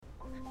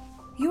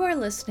You are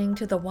listening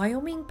to the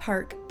Wyoming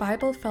Park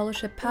Bible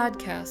Fellowship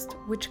Podcast,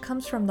 which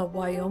comes from the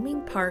Wyoming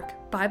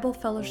Park Bible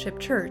Fellowship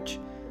Church,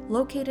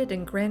 located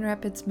in Grand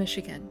Rapids,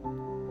 Michigan.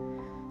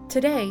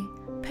 Today,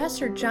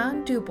 Pastor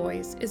John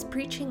Dubois is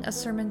preaching a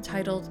sermon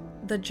titled,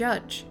 The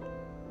Judge,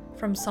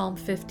 from Psalm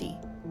 50.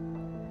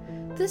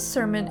 This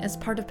sermon is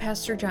part of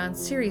Pastor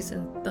John's series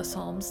in the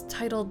Psalms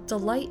titled,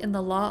 Delight in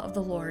the Law of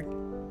the Lord.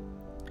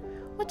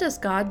 What does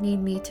God need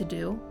me to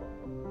do?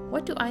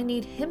 What do I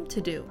need Him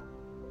to do?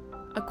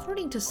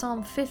 According to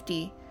Psalm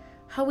 50,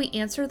 how we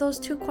answer those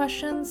two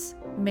questions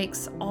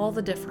makes all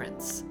the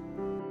difference.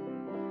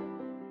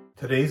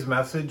 Today's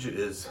message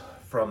is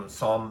from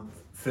Psalm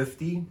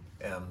 50,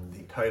 and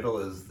the title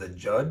is The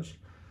Judge.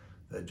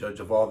 The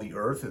Judge of all the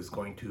earth is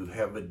going to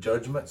have a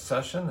judgment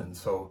session, and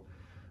so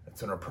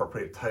it's an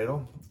appropriate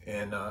title.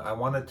 And I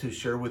wanted to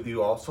share with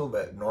you also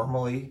that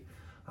normally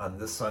on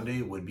this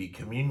Sunday would be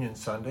Communion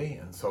Sunday,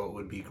 and so it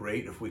would be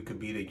great if we could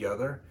be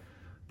together.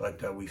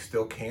 But we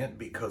still can't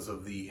because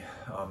of the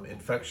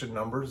infection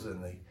numbers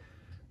and the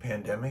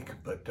pandemic.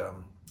 But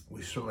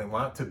we certainly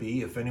want to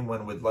be. If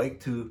anyone would like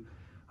to,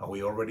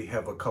 we already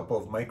have a couple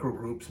of micro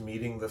groups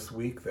meeting this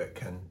week that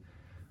can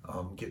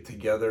get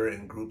together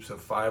in groups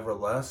of 5 or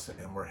less,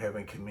 and we're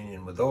having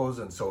communion with those.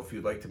 And so if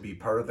you'd like to be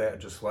part of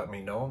that, just let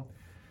me know,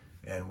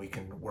 and we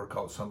can work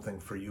out something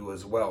for you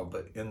as well.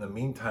 But in the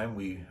meantime,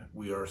 we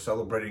are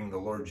celebrating the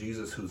Lord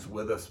Jesus, who's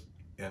with us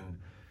and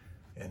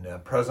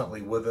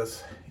presently with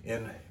us.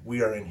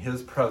 We are in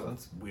His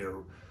presence. We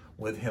are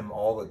with Him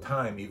all the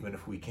time, even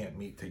if we can't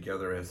meet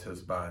together as His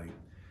body.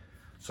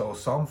 So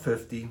Psalm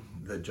 50,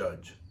 the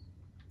Judge.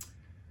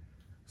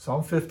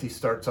 Psalm 50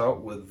 starts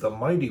out with the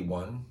Mighty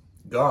One,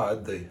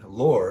 God, the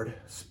Lord,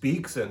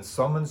 speaks and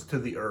summons to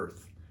the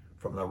earth,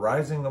 from the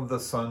rising of the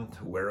sun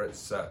to where it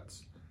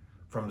sets.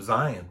 From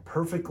Zion,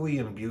 perfectly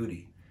in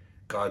beauty,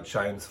 God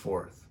shines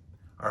forth.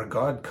 Our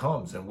God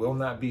comes and will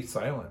not be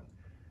silent.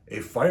 A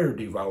fire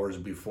devours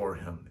before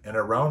Him, and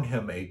around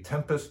Him a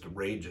tempest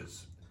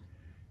rages.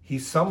 He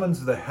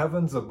summons the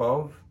heavens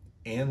above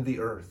and the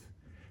earth,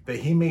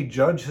 that He may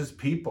judge His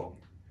people.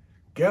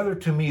 Gather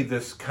to me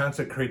this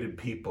consecrated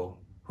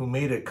people, who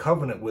made a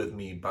covenant with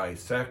me by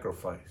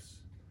sacrifice.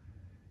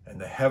 And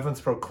the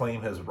heavens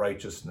proclaim His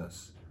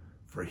righteousness,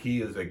 for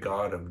He is a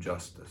God of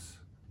justice.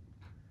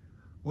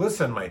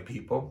 Listen, my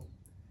people,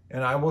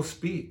 and I will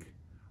speak.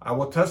 I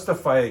will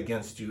testify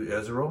against you,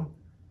 Israel.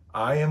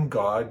 I am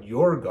God,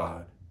 your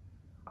God.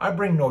 I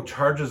bring no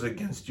charges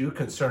against you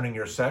concerning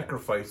your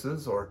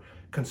sacrifices or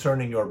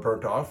concerning your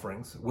burnt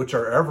offerings, which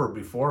are ever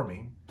before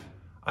me.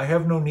 I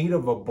have no need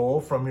of a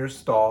bull from your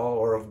stall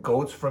or of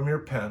goats from your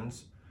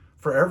pens,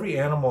 for every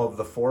animal of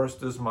the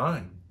forest is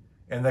mine,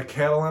 and the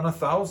cattle on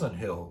 1,000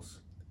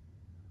 hills.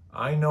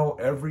 I know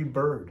every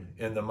bird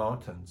in the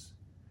mountains,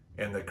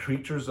 and the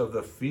creatures of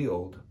the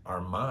field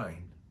are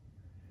mine.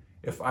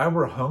 If I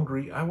were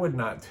hungry, I would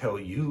not tell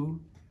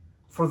you,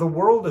 for the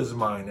world is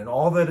mine and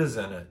all that is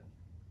in it.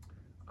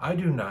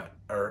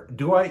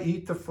 Do I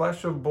eat the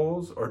flesh of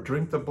bulls or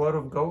drink the blood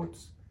of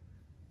goats?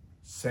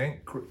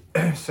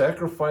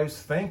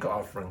 Sacrifice thank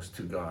offerings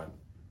to God.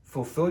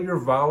 Fulfill your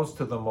vows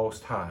to the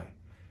Most High,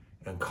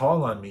 and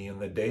call on me in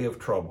the day of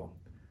trouble.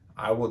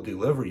 I will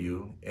deliver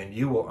you, and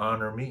you will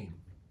honor me.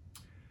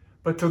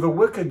 But to the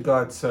wicked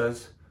God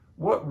says,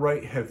 what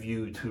right have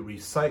you to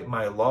recite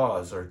my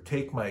laws or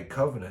take my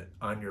covenant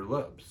on your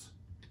lips?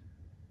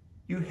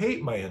 You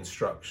hate my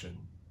instruction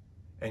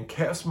and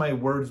cast my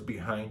words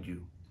behind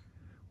you.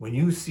 When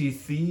you see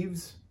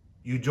thieves,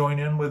 you join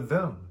in with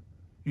them.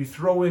 You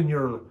throw in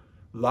your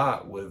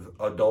lot with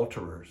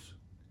adulterers.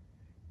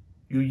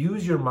 You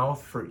use your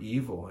mouth for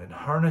evil and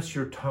harness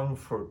your tongue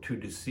to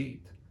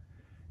deceit.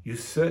 You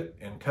sit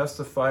and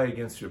testify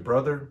against your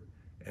brother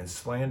and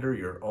slander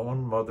your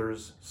own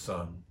mother's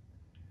son.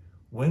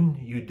 When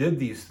you did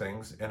these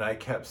things and I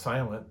kept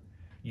silent,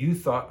 you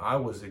thought I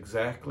was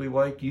exactly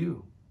like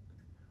you.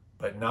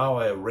 But now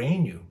I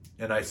arraign you,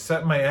 and I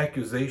set my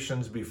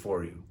accusations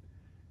before you.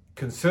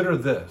 Consider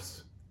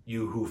this,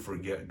 you who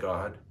forget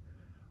God,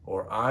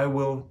 or I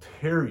will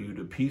tear you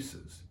to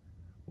pieces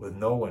with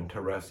no one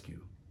to rescue.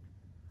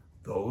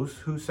 Those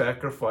who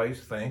sacrifice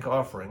thank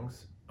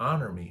offerings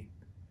honor me,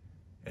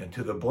 and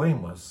to the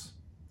blameless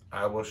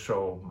I will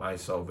show my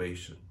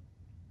salvation.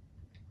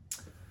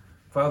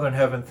 Father in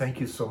heaven,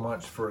 thank you so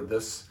much for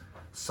this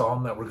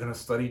psalm that we're going to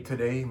study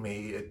today.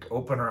 May it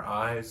open our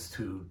eyes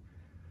to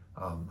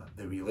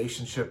the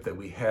relationship that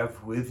we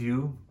have with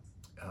you,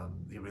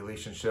 the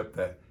relationship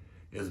that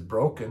is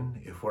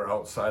broken if we're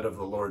outside of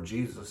the Lord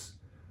Jesus,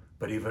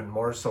 but even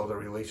more so the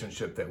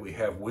relationship that we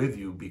have with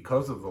you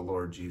because of the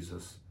Lord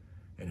Jesus,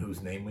 in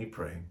whose name we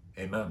pray.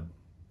 Amen.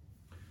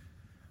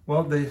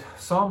 Well, the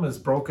psalm is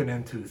broken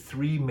into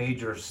 3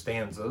 major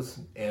stanzas,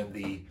 and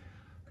the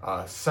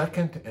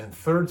second and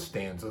third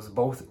stanzas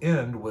both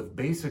end with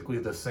basically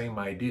the same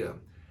idea.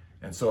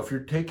 And so if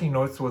you're taking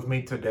notes with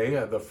me today,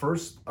 the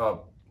first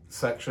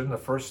section, the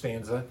first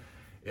stanza,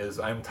 is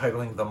I'm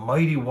titling The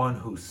Mighty One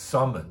Who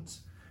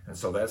Summons. And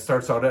so that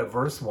starts out at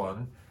verse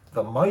 1.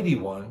 The Mighty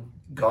One,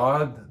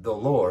 God the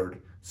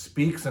Lord,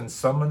 speaks and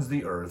summons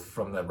the earth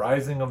from the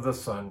rising of the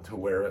sun to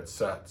where it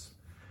sets.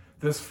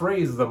 This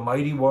phrase, the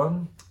mighty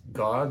one,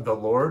 God, the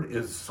Lord,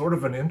 is sort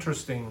of an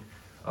interesting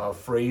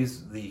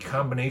phrase. The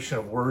combination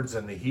of words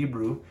in the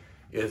Hebrew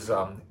is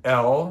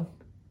El,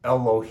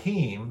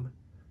 Elohim,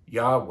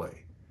 Yahweh.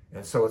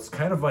 And so it's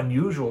kind of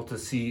unusual to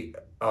see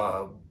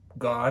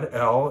God,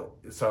 El,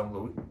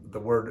 the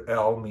word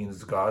El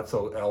means God,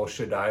 so El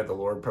Shaddai, the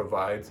Lord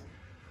provides.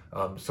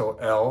 So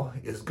El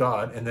is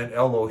God, and then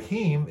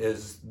Elohim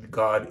is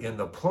God in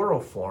the plural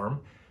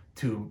form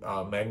to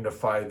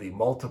magnify the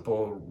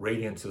multiple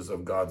radiances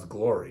of God's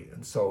glory.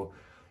 And so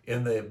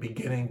in the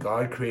beginning,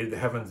 God created the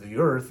heavens and the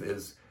earth,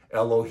 is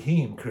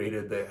Elohim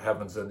created the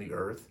heavens and the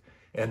earth.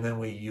 And then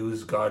we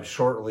use God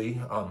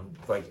shortly,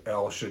 like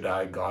El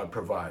Shaddai, God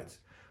provides.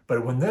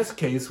 But in this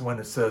case, when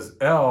it says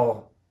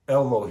El,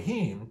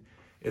 Elohim,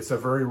 it's a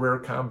very rare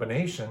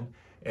combination,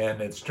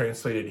 and it's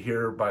translated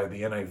here by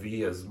the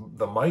NIV as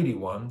the mighty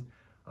one,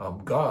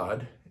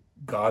 God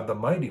the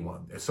mighty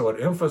one. So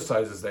it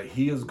emphasizes that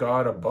he is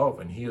God above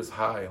and he is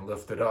high and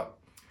lifted up.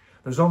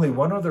 There's only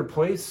one other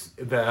place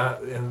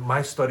that in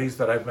my studies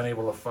that I've been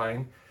able to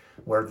find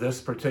where this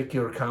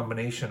particular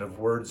combination of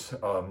words,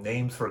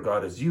 names for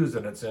God is used,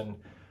 and it's in,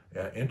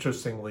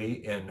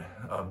 interestingly, in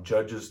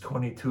Judges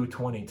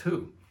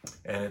 22:22.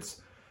 And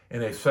it's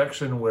in a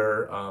section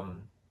where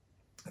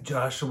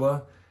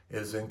Joshua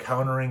is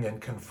encountering and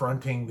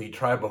confronting the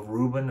tribe of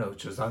Reuben,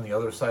 which is on the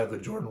other side of the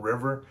Jordan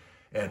River,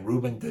 and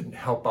Reuben didn't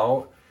help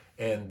out.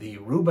 And the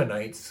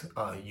Reubenites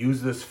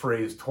use this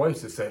phrase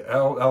twice. They say,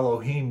 El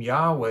Elohim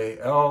Yahweh,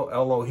 El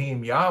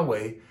Elohim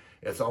Yahweh.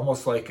 It's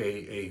almost like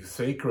a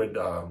sacred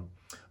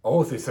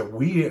oath. They said,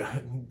 we,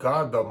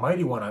 God, the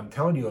mighty one, I'm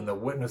telling you in the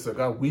witness of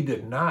God, we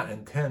did not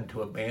intend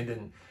to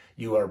abandon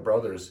you, our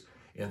brothers,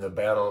 in the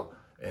battle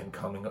and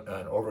coming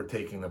and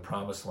overtaking the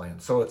promised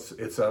land. So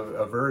it's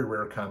a very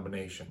rare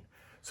combination.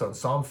 So in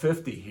Psalm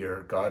 50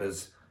 here, God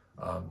is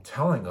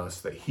telling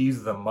us that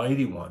he's the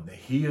mighty one, that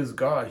he is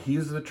God. He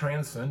is the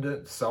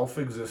transcendent,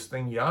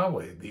 self-existing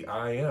Yahweh, the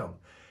I am.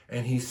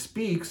 And he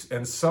speaks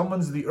and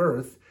summons the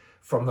earth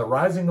from the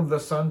rising of the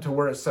sun to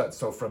where it sets.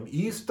 So from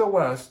east to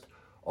west,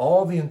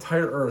 all the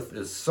entire earth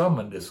is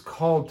summoned, is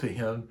called to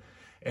him.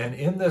 And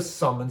in this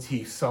summons,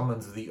 he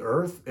summons the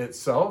earth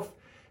itself.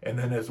 And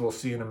then, as we'll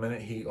see in a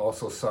minute, he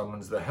also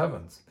summons the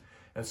heavens.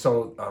 And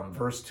so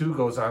verse 2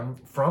 goes on,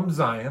 from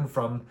Zion,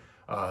 from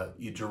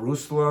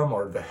Jerusalem,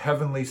 or the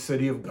heavenly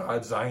city of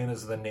God. Zion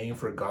is the name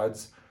for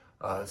God's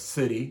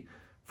city.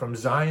 From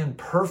Zion,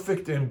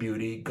 perfect in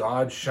beauty,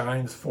 God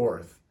shines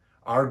forth.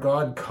 Our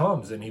God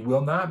comes, and he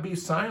will not be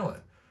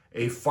silent.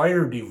 A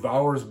fire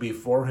devours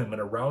before him,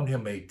 and around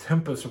him a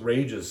tempest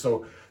rages.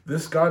 So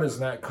this God is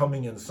not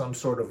coming in some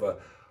sort of a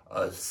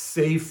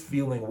safe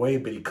feeling way,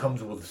 but he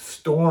comes with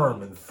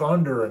storm and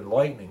thunder and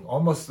lightning,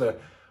 almost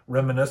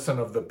reminiscent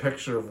of the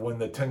picture of when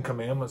the Ten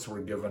Commandments were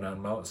given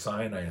on Mount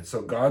Sinai. And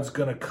so God's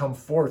going to come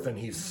forth, and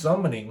he's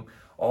summoning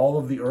all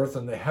of the earth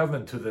and the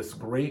heaven to this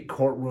great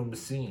courtroom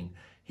scene.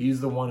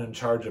 He's the one in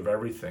charge of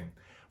everything.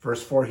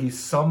 Verse 4, he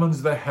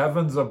summons the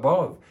heavens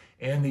above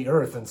and the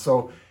earth. And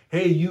so,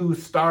 hey, you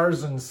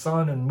stars and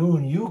sun and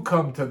moon, you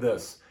come to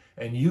this.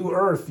 And you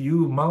earth,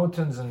 you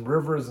mountains and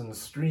rivers and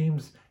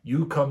streams,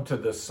 you come to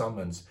this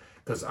summons,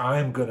 because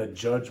I'm going to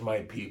judge my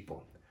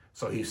people.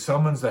 So he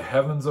summons the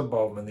heavens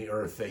above and the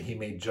earth that he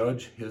may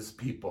judge his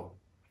people.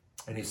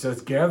 And he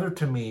says, gather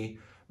to me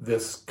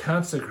this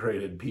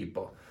consecrated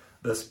people,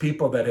 this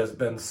people that has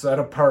been set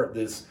apart,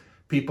 this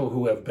people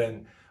who have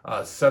been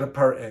set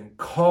apart and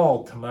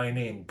called to my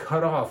name,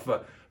 cut off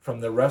from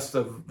the rest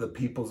of the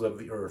peoples of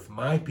the earth,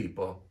 my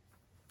people.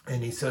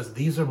 And he says,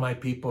 these are my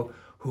people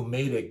who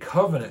made a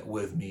covenant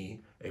with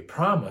me, a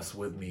promise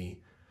with me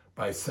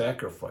by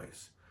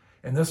sacrifice.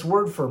 And this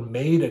word for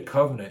made a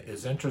covenant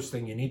is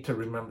interesting. You need to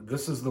remember,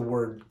 this is the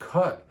word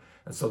cut.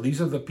 And so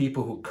these are the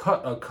people who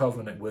cut a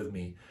covenant with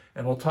me.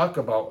 And we'll talk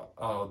about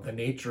the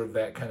nature of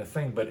that kind of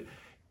thing. But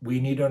we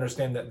need to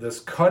understand that this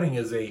cutting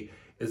is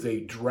a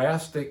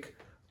drastic,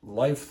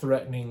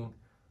 life-threatening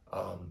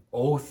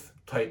oath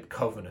type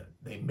covenant.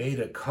 They made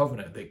a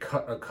covenant. They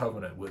cut a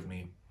covenant with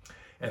me.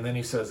 And then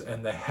he says,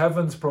 and the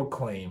heavens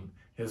proclaim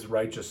his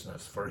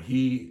righteousness, for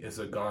he is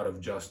a God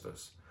of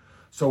justice.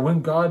 So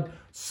when God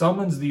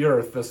summons the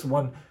earth, this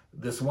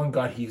one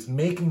God, he's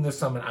making the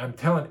summon. I'm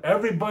telling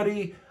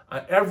everybody,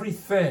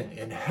 everything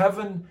in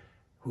heaven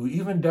who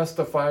even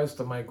testifies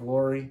to my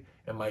glory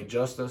and my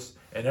justice,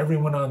 and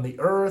everyone on the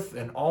earth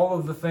and all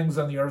of the things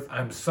on the earth,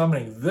 I'm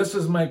summoning. This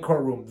is my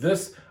courtroom.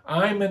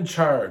 I'm in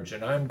charge,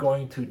 and I'm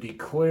going to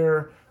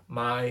declare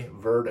my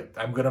verdict.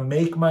 I'm going to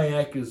make my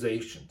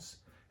accusations,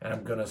 and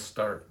I'm going to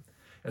start.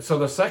 And so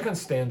the second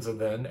stanza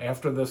then,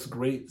 after this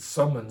great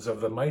summons of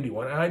the mighty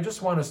one, and I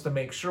just want us to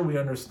make sure we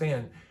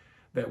understand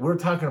that we're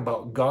talking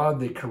about God,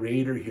 the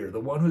creator here, the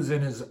one who's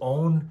in his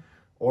own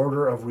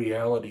order of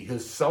reality,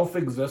 his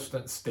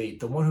self-existent state,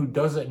 the one who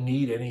doesn't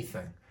need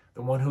anything,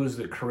 the one who is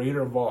the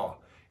creator of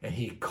all. And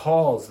he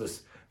calls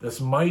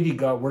this mighty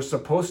God. We're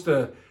supposed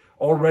to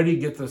already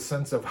get the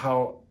sense of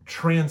how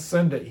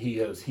transcendent he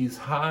is. He's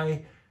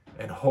high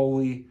and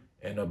holy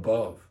and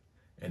above.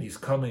 And he's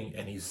coming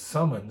and he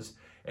summons,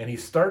 and he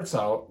starts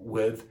out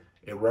with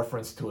a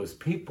reference to his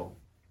people.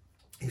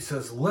 He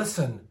says,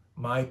 listen,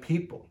 my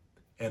people,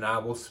 and I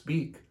will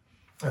speak.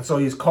 And so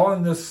he's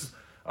calling this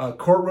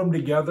courtroom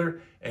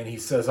together, and he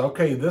says,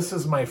 okay, this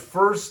is my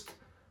first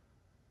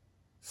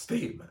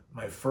statement,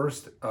 my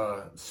first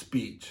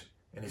speech.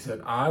 And he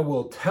said, I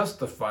will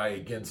testify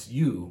against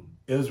you,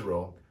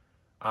 Israel.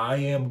 I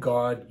am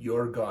God,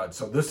 your God.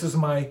 So this is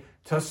my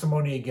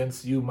testimony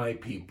against you, my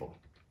people.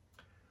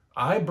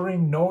 I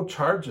bring no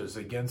charges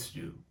against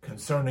you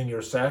concerning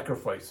your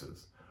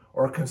sacrifices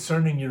or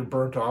concerning your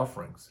burnt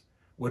offerings,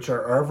 which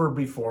are ever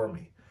before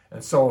me.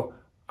 And so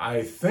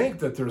I think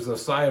that there's a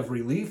sigh of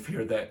relief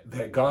here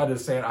that God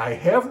is saying, I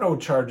have no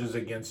charges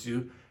against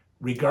you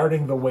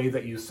regarding the way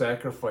that you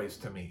sacrifice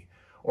to me,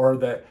 or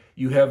that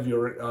you have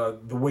your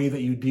the way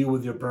that you deal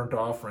with your burnt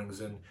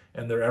offerings, and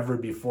they're ever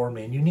before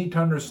me. And you need to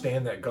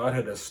understand that God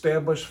had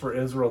established for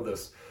Israel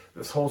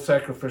this whole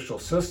sacrificial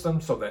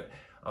system so that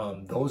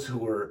those who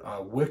were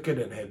wicked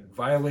and had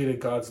violated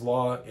God's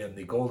law in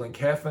the golden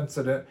calf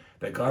incident,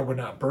 that God would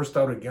not burst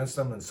out against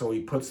them. And so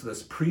he puts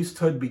this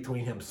priesthood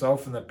between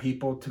himself and the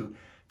people to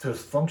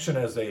function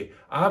as a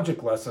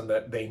object lesson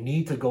that they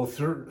need to go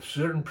through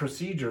certain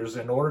procedures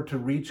in order to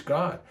reach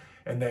God,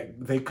 and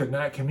that they could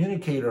not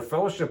communicate or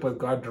fellowship with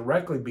God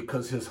directly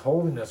because his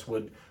holiness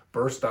would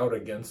burst out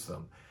against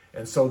them.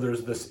 And so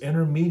there's this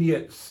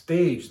intermediate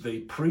stage, the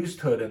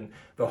priesthood and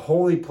the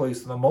holy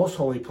place, the most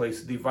holy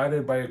place,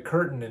 divided by a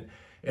curtain,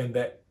 and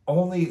that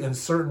only in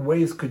certain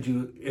ways could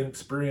you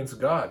experience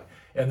God.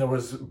 And there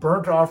was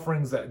burnt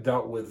offerings that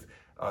dealt with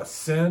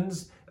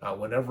sins,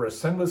 whenever a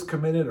sin was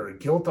committed, or a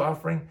guilt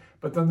offering.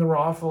 But then there were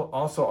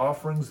also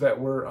offerings that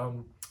were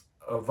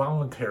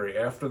voluntary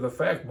after the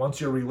fact. Once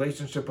your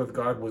relationship with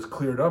God was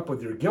cleared up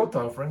with your guilt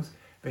offerings,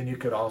 then you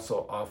could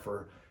also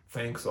offer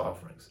thanks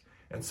offerings.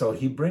 And so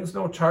he brings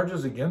no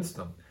charges against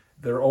them.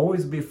 They're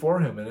always before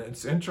him. And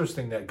it's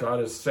interesting that God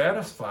is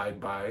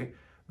satisfied by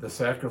the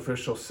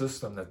sacrificial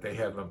system that they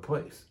have in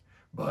place.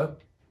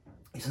 But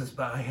he says,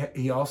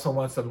 he also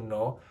wants them to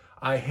know,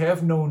 I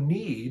have no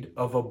need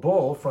of a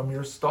bull from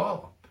your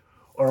stall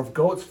or of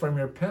goats from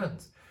your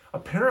pens.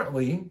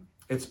 Apparently,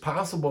 it's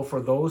possible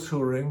for those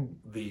who are in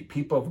the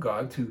people of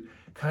God to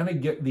kind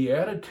of get the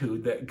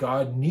attitude that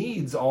God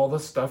needs all the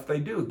stuff they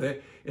do.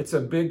 That it's a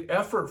big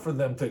effort for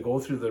them to go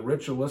through the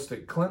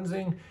ritualistic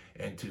cleansing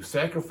and to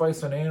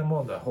sacrifice an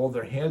animal and to hold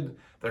their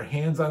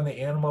hands on the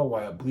animal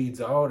while it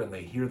bleeds out, and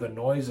they hear the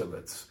noise of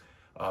its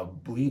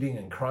bleeding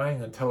and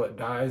crying until it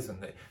dies, and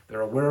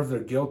they're aware of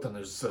their guilt, and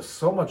there's just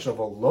so much of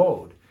a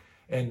load.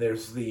 And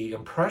there's the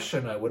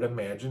impression, I would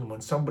imagine,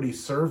 when somebody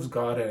serves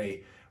God in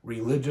a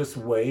religious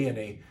way,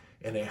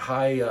 in a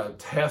high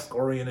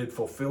task-oriented,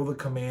 fulfill the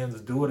commands,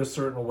 do it a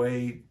certain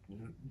way,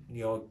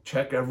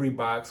 check every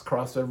box,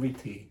 cross every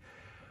T,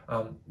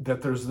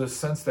 that there's this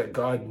sense that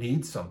God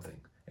needs something.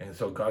 And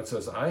so God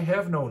says, I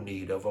have no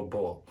need of a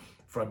bull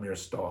from your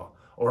stall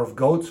or of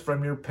goats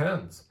from your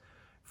pens.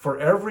 For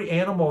every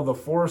animal of the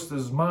forest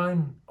is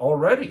mine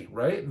already,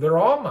 right? They're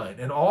all mine,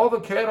 and all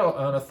the cattle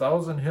on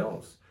 1,000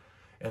 hills.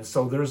 And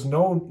so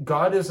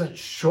God isn't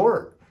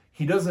short.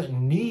 He doesn't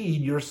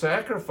need your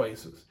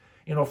sacrifices.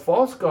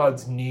 False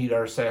gods need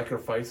our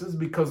sacrifices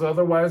because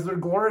otherwise their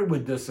glory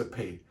would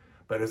dissipate.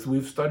 But as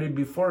we've studied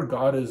before,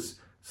 God is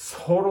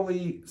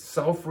totally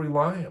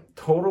self-reliant,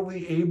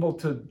 totally able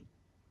to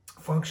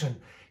function.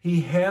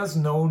 He has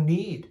no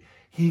need.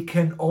 He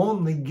can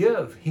only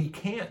give. He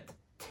can't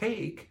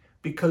take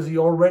because he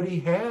already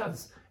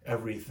has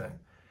everything.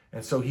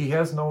 And so he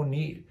has no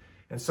need.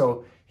 And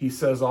so he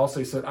said,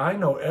 I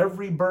know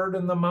every bird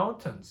in the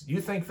mountains.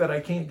 You think that I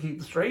can't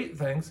keep straight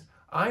things?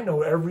 I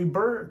know every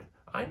bird.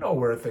 I know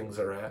where things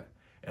are at.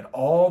 And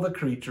all the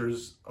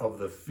creatures of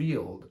the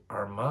field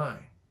are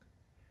mine.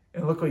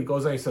 And look what he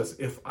goes on. He says,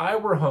 if I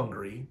were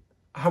hungry,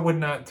 I would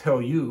not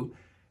tell you.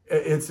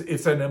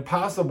 It's an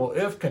impossible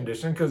if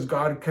condition because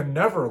God can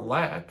never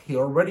lack. He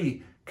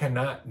already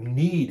cannot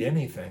need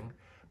anything.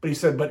 But he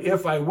said, but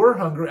if I were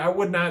hungry, I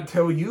would not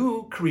tell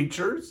you,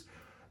 creatures.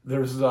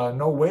 There's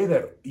no way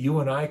that you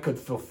and I could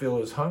fulfill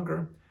his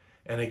hunger.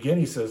 And again,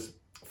 he says,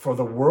 for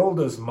the world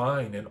is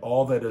mine and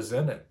all that is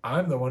in it.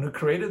 I'm the one who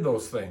created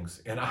those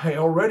things, and I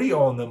already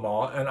own them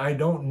all, and I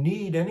don't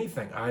need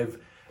anything.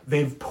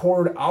 They've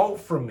poured out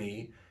from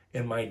me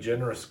in my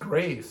generous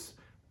grace.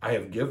 I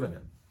have given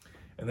it.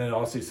 And then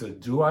also he said,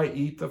 do I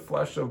eat the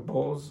flesh of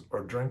bulls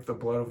or drink the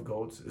blood of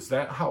goats? Is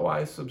that how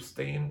I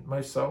sustain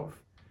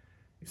myself?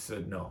 He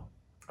said, no,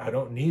 I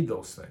don't need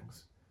those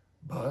things.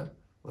 But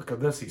look at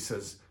this. He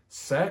says,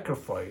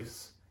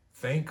 sacrifice,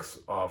 thanks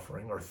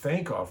offering, or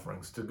thank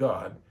offerings to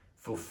God.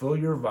 Fulfill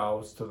your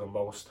vows to the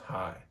Most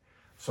High.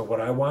 So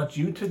what I want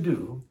you to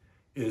do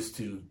is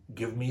to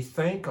give me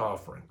thank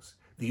offerings.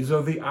 These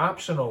are the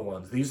optional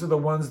ones. These are the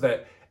ones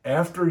that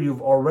after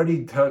you've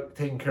already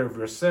taken care of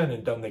your sin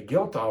and done the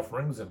guilt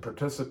offerings and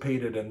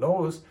participated in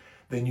those,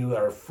 then you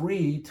are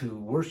free to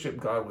worship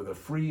God with a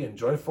free and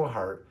joyful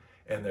heart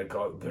and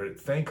they're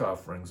thank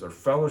offerings or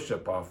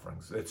fellowship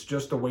offerings. It's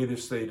just a way to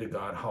say to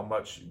God how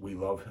much we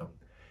love him.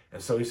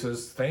 And so he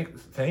says,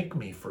 thank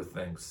me for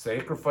things.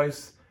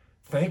 Sacrifice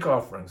thank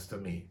offerings to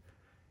me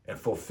and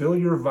fulfill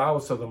your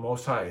vows to the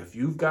Most High. If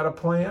you've got a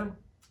plan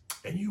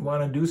and you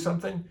want to do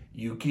something,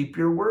 you keep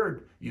your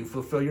word. You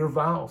fulfill your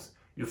vows.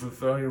 You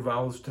fulfill your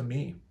vows to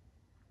me.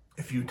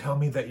 If you tell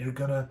me that you're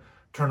going to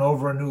turn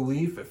over a new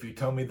leaf, if you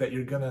tell me that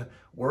you're going to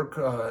work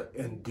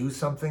and do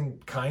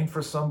something kind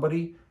for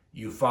somebody,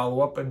 you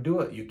follow up and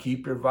do it. You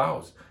keep your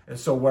vows. And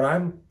so what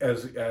I'm,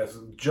 as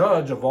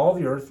judge of all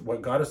the earth,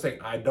 what God is saying,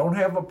 I don't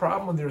have a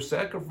problem with your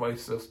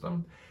sacrifice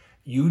system.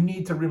 You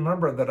need to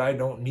remember that I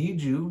don't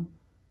need you.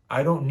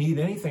 I don't need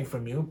anything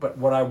from you. But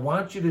what I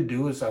want you to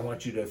do is I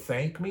want you to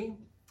thank me,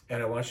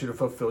 and I want you to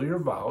fulfill your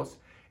vows.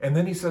 And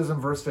then he says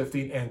in verse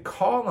 15, and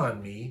call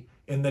on me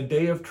in the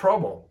day of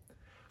trouble.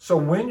 So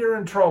when you're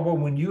in trouble,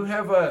 when you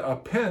have a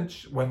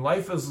pinch, when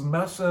life is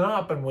messing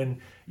up and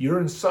when you're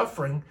in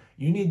suffering,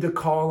 you need to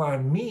call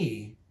on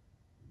me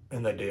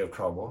in the day of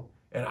trouble,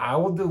 and I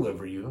will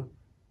deliver you,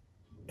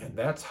 and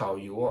that's how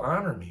you will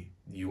honor me.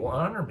 You will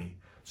honor me.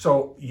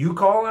 So you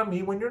call on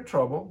me when you're in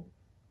trouble.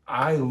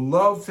 I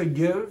love to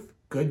give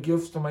good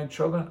gifts to my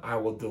children. I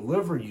will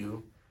deliver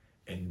you,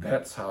 and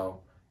that's how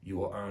you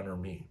will honor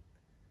me.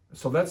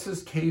 So that's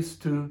his case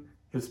to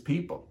his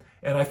people.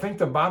 And I think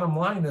the bottom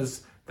line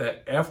is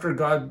that after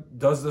God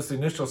does this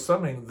initial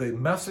summoning, the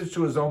message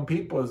to his own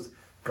people is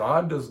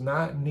God does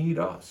not need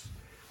us.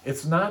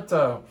 It's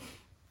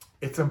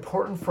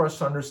important for us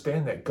to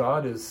understand that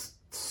God is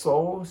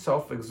so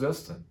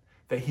self-existent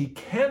that he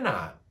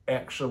cannot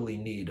actually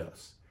need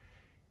us.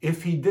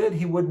 If he did,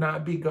 he would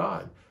not be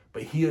God.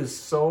 But he is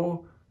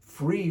so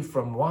free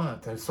from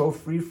want and so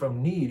free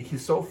from need.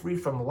 He's so free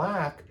from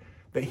lack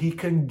that he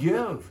can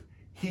give.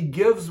 He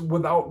gives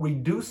without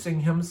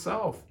reducing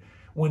himself.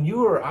 When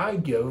you or I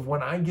give,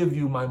 when I give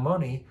you my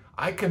money,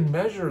 I can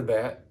measure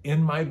that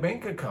in my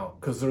bank account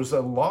because there's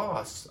a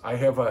loss. I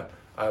have a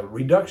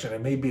reduction.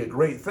 It may be a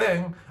great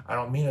thing. I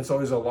don't mean it's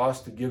always a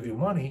loss to give you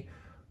money.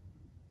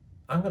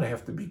 I'm going to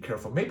have to be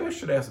careful. Maybe I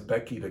should ask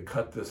Becky to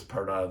cut this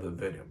part out of the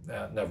video.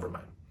 Never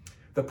mind.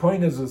 The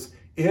point is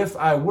if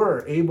I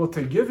were able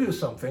to give you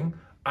something,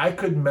 I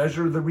could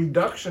measure the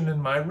reduction in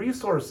my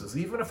resources.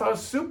 Even if I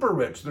was super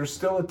rich, there's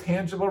still a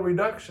tangible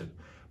reduction.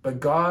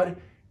 But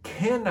God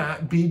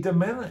cannot be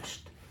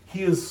diminished.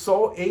 He is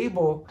so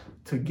able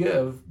to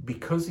give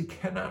because he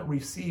cannot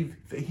receive,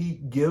 that he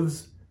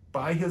gives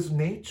by his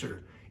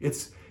nature.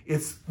 It's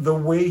the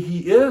way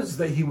he is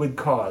that he would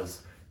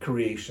cause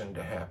creation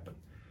to happen,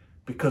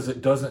 because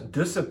it doesn't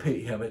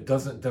dissipate him, it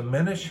doesn't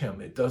diminish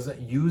him, it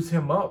doesn't use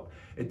him up,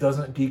 it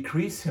doesn't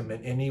decrease him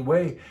in any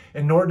way,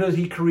 and nor does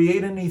he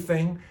create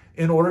anything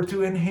in order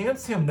to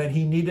enhance him that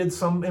he needed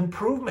some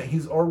improvement.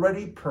 He's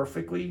already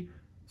perfectly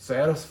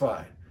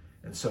satisfied.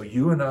 And so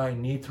you and I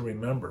need to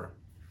remember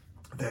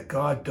that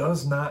God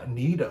does not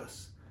need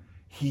us.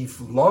 He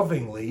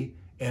lovingly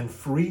and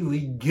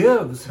freely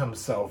gives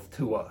himself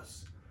to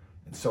us.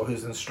 And so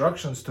his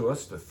instructions to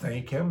us to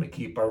thank him, to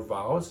keep our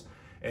vows,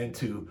 and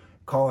to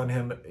call on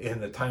him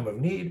in the time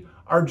of need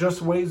are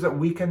just ways that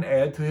we can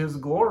add to his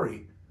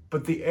glory.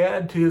 But the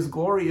add to his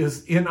glory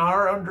is in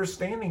our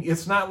understanding.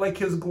 It's not like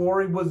his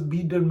glory would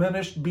be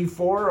diminished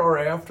before or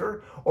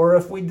after, or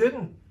if we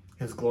didn't,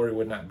 his glory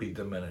would not be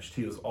diminished.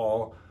 He is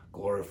all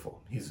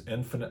gloriful. He's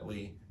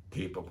infinitely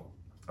capable.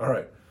 All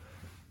right.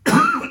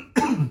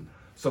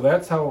 So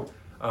that's how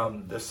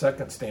the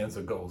second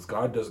stanza goes.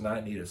 God does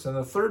not need us. And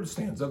the third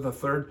stanza, the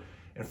third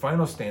and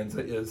final stanza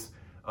is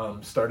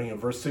starting in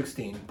verse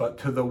 16. But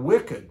to the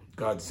wicked,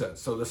 God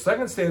says. So the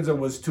second stanza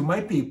was to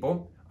my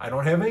people. I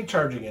don't have any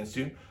charge against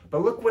you.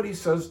 But look what he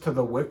says to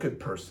the wicked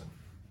person.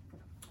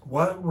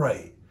 What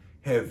right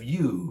have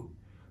you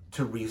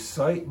to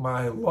recite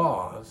my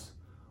laws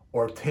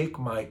or take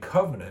my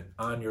covenant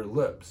on your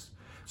lips?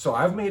 So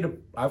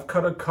I've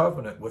cut a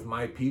covenant with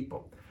my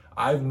people.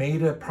 I've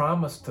made a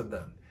promise to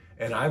them,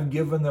 and I've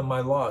given them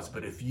my laws.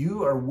 But if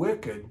you are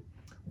wicked,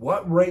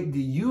 what right do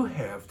you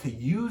have to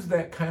use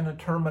that kind of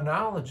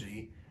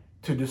terminology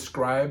to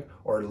describe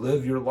or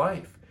live your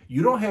life?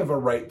 You don't have a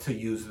right to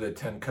use the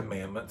 10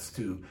 Commandments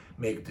to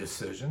make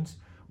decisions.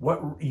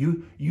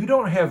 You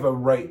don't have a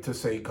right to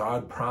say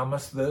God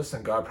promised this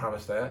and God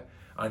promised that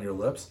on your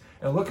lips.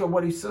 And look at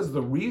what he says.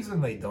 The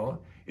reason they don't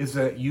is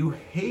that you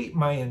hate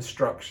my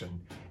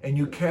instruction and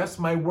you cast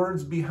my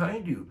words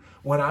behind you.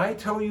 When I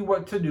tell you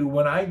what to do,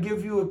 when I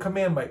give you a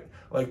commandment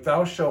like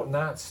thou shalt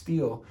not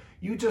steal,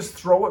 you just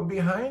throw it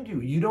behind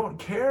you. You don't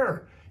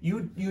care.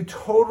 You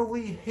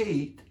totally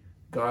hate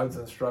God's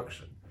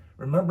instruction.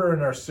 Remember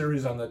in our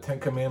series on the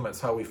 10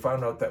 Commandments how we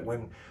found out that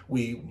when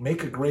we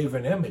make a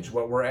graven image,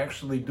 what we're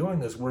actually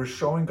doing is we're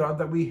showing God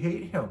that we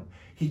hate him.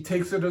 He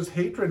takes it as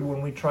hatred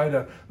when we try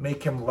to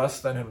make him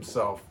less than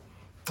himself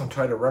and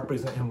try to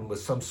represent him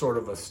with some sort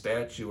of a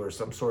statue or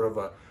some sort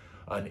of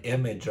an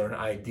image or an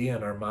idea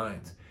in our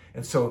minds.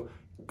 And so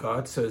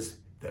God says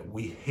that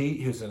we hate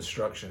his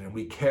instruction and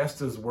we cast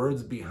his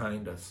words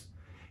behind us.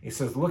 He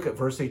says, look at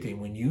verse 18.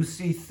 When you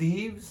see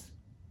thieves,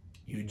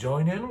 you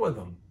join in with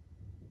them.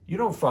 You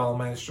don't follow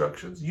my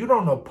instructions. You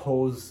don't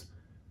oppose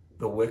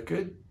the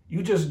wicked.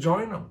 You just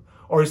join them.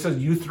 Or he says,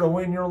 you throw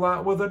in your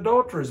lot with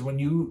adulterers. When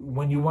you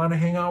want to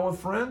hang out with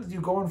friends,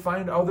 you go and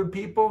find other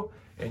people,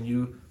 and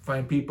you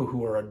find people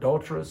who are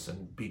adulterous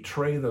and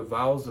betray the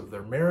vows of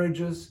their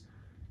marriages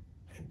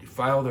and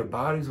defile their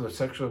bodies with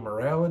sexual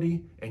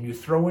immorality, and you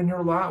throw in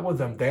your lot with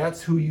them.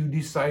 That's who you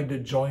decide to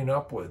join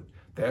up with.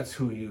 That's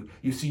who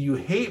you see, you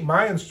hate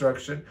my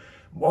instruction.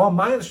 All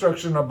my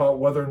instruction about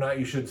whether or not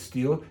you should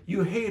steal,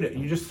 you hate it.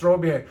 You just throw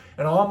it behind.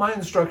 And all my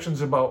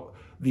instructions about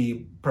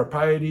the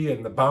propriety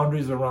and the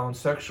boundaries around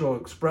sexual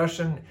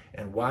expression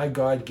and why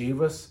God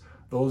gave us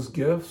those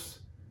gifts,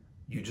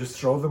 you just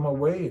throw them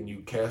away and you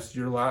cast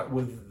your lot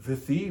with the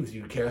thieves.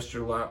 You cast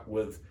your lot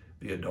with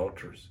the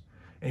adulterers.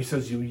 And he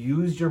says, you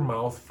use your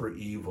mouth for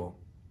evil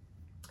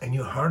and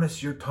you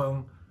harness your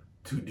tongue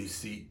to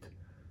deceit.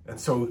 And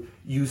so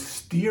you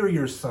steer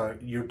your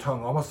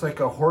tongue almost like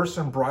a horse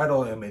and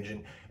bridle image,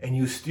 and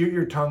you steer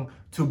your tongue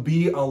to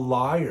be a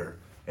liar.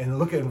 And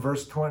look at in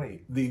verse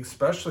 20,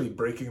 especially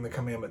breaking the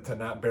commandment to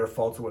not bear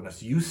false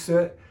witness. You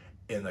sit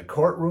in the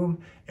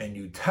courtroom and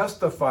you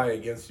testify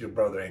against your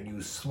brother, and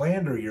you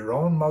slander your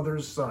own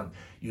mother's son.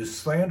 You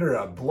slander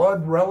a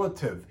blood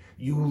relative.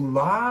 You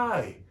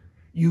lie.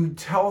 You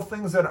tell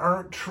things that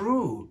aren't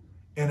true,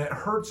 and it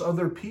hurts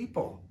other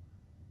people.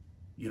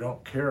 You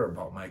don't care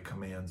about my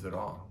commands at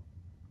all.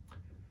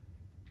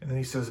 And then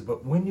he says,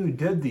 but when you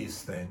did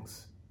these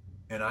things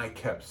and I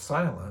kept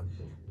silent,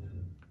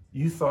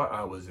 you thought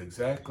I was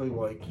exactly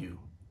like you.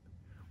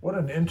 What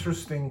an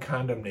interesting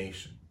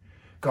condemnation.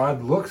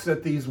 God looks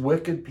at these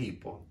wicked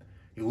people.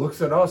 He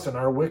looks at us and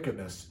our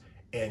wickedness,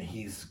 and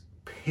he's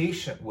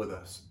patient with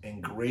us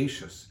and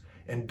gracious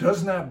and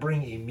does not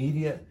bring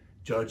immediate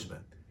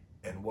judgment.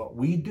 And what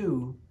we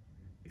do,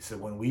 he said,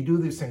 when we do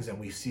these things and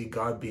we see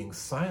God being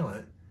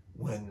silent,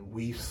 when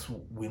we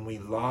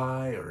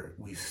lie or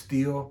we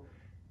steal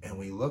and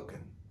we look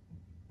and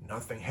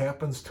nothing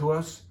happens to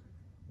us,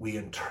 we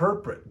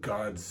interpret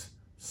God's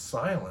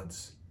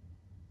silence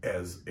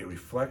as a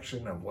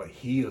reflection of what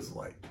he is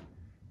like.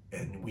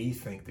 And we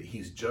think that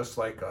he's just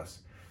like us.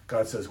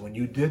 God says, when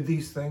you did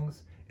these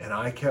things and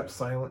I kept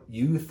silent,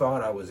 you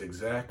thought I was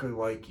exactly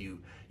like you.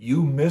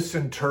 You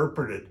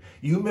misinterpreted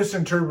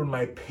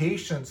my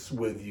patience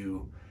with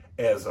you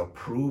as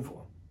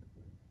approval.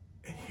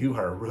 And you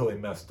are really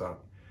messed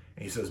up.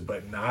 And he says,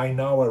 but I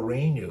now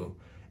arraign you.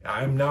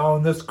 I'm now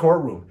in this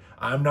courtroom.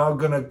 I'm now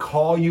going to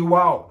call you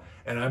out,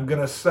 and I'm going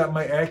to set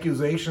my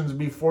accusations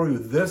before you.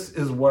 This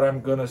is what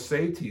I'm going to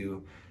say to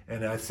you.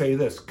 And I say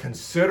this,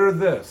 consider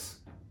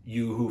this,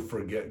 you who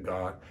forget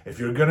God. If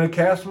you're going to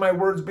cast my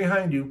words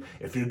behind you,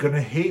 if you're going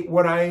to hate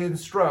what I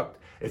instruct,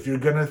 if you're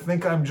going to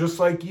think I'm just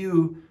like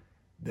you,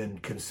 then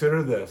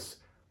consider this,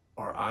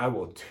 or I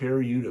will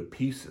tear you to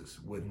pieces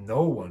with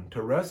no one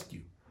to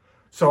rescue.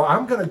 So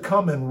I'm going to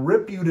come and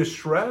rip you to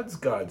shreds,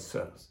 God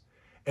says.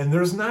 And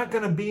there's not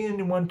going to be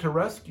anyone to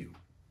rescue.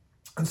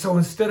 And so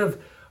instead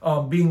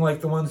of being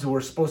like the ones who are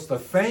supposed to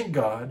thank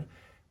God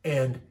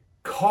and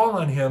call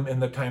on him in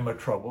the time of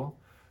trouble,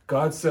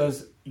 God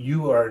says,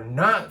 you are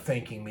not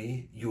thanking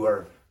me. You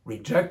are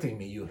rejecting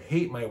me. You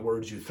hate my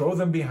words. You throw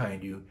them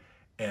behind you.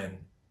 And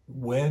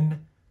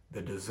when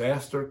the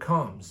disaster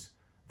comes,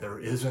 there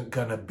isn't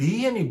going to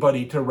be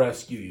anybody to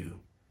rescue you.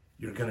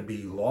 You're going to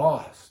be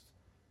lost,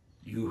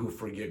 you who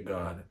forget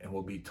God, and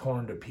will be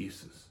torn to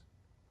pieces.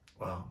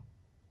 Wow.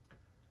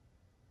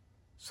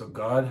 So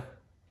God,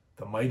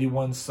 the Mighty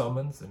One,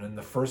 summons, and in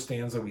the first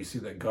stanza we see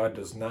that God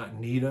does not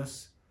need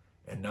us.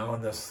 And now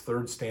in this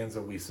third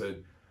stanza we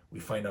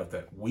find out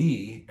that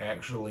we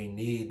actually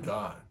need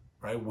God,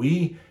 right?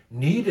 We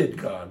needed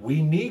God.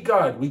 We need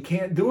God. We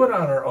can't do it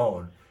on our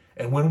own.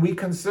 And when we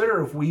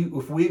consider if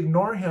we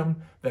ignore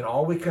him, then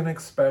all we can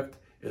expect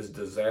is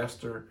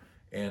disaster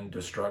and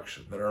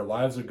destruction, that our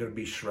lives are going to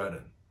be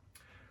shredded.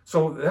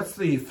 So that's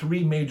the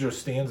three major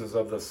stanzas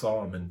of the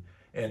psalm.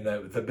 And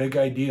the big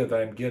idea that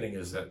I'm getting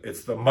is that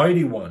it's the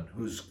Mighty One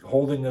who's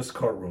holding this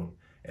courtroom.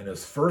 And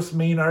his first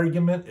main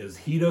argument is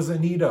he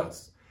doesn't need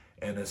us.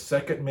 And his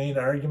second main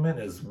argument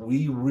is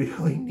we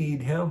really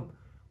need him.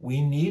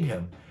 We need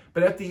him.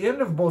 But at the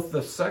end of both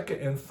the second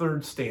and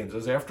third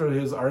stanzas, after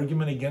his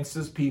argument against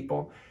his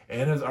people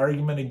and his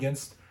argument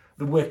against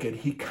the wicked,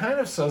 he kind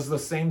of says the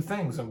same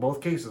things in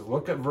both cases.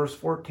 Look at verse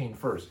 14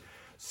 first.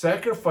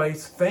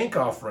 Sacrifice thank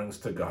offerings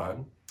to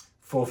God,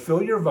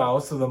 fulfill your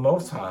vows to the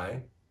Most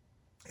High,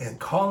 and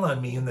call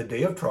on me in the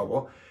day of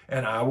trouble,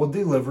 and I will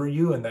deliver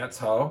you, and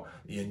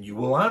you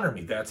will honor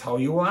me. That's how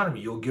you will honor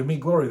me. You'll give me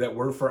glory. That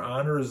word for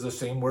honor is the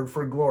same word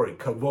for glory,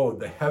 kavod,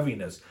 the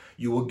heaviness.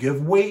 You will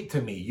give weight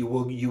to me. You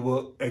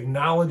will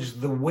acknowledge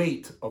the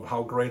weight of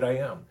how great I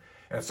am.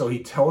 And so he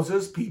tells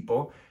his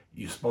people,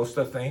 you're supposed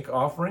to thank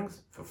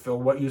offerings, fulfill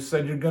what you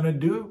said you're going to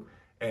do,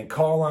 and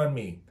call on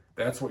me.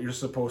 That's what you're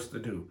supposed to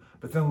do.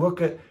 But then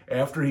look at,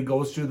 after he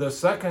goes through the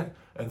second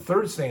and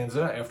third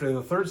stanza, after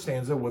the third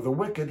stanza with the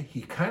wicked,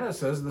 he kind of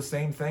says the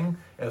same thing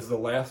as the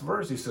last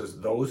verse. He says,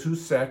 those who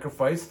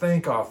sacrifice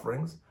thank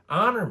offerings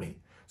honor me.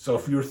 So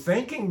if you're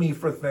thanking me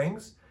for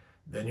things,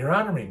 then you're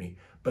honoring me.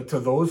 But to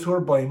those who are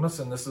blameless,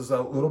 and this is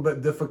a little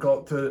bit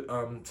difficult to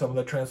some of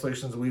the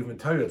translations we even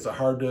tell you, it's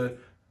hard to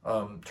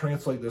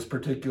translate this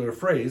particular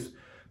phrase,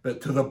 but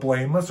to the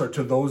blameless, or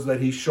to those that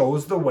he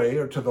shows the way,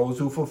 or to those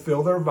who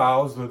fulfill their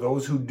vows, or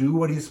those who do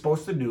what he's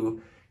supposed to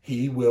do,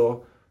 he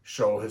will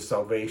show his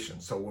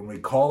salvation. So when we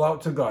call out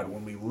to God,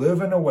 when we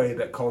live in a way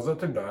that calls out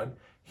to God,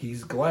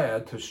 he's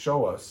glad to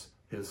show us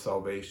his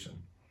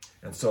salvation.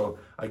 And so,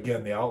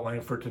 again, the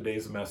outline for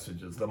today's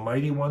message is the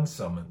Mighty One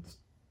summons.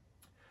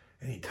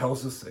 And he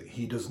tells us that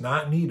he does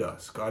not need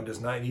us. God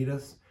does not need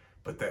us,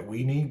 but that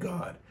we need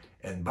God.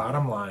 And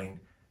bottom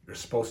line, you're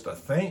supposed to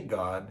thank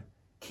God,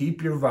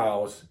 keep your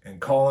vows, and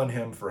call on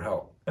him for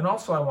help. And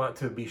also I want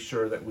to be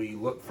sure that we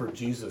look for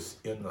Jesus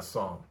in the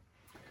song.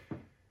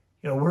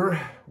 You know,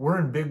 we're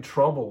in big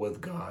trouble with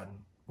God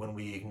when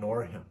we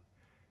ignore him.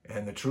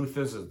 And the truth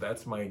is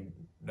that's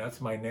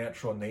my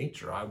natural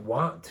nature. I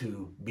want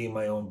to be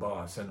my own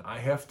boss. And I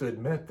have to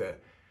admit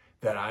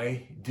that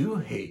I do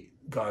hate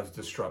God's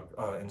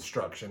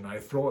instruction. I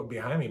throw it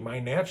behind me. My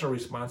natural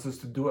response is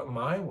to do it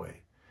my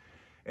way.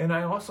 And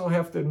I also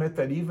have to admit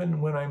that even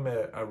when I'm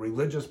a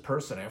religious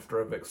person, after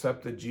I've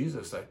accepted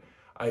Jesus,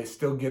 I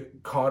still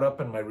get caught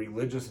up in my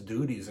religious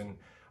duties, and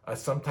I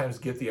sometimes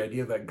get the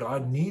idea that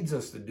God needs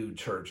us to do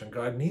church and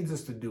God needs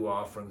us to do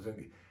offerings.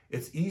 And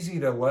it's easy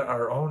to let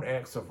our own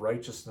acts of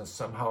righteousness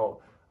somehow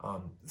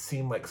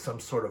seem like some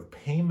sort of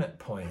payment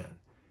plan.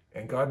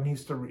 And God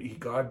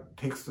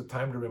takes the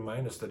time to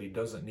remind us that he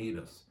doesn't need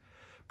us.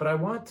 But I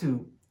want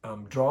to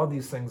draw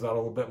these things out a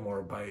little bit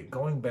more by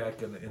going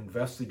back and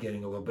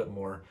investigating a little bit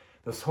more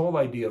this whole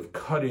idea of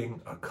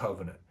cutting a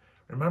covenant.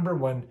 Remember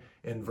when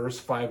in verse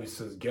 5 he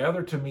says,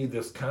 "Gather to me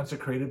this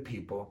consecrated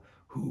people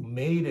who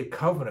made a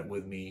covenant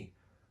with me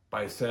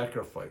by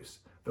sacrifice."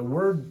 The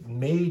word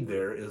 "made"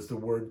 there is the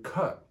word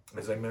 "cut,"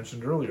 as I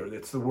mentioned earlier.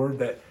 It's the word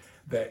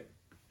that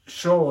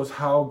shows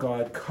how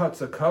God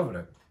cuts a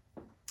covenant.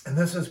 And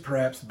this is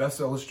perhaps best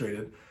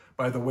illustrated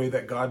by the way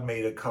that God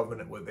made a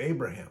covenant with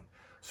Abraham.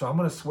 So I'm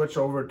going to switch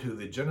over to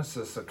the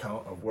Genesis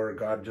account of where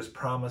God just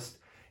promised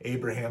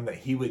Abraham that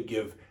he would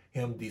give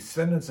him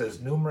descendants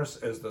as numerous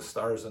as the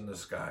stars in the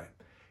sky.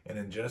 And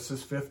in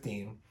Genesis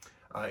 15,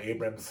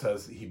 Abraham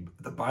says,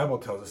 the Bible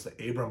tells us that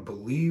Abraham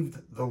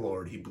believed the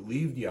Lord, he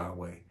believed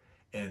Yahweh,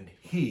 and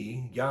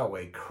he,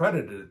 Yahweh,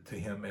 credited it to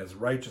him as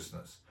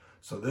righteousness.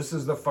 So this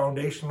is the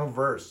foundational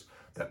verse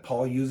that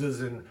Paul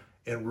uses in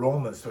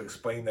Romans to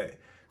explain that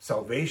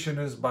salvation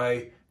is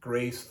by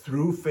grace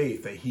through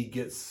faith, that he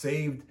gets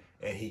saved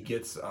and he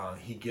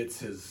gets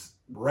his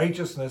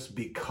righteousness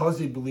because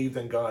he believed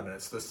in God. And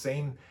it's the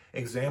same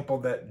example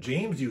that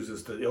James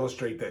uses to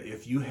illustrate that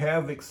if you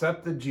have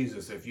accepted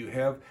Jesus, if you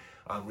have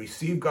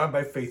received God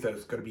by faith, that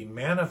it's going to be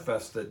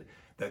manifested,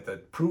 that the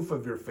proof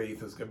of your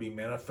faith is going to be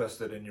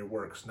manifested in your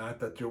works. Not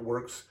that your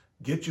works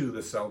get you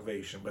the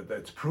salvation, but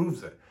that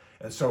proves it.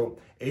 And so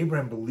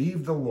Abraham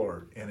believed the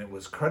Lord, and it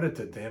was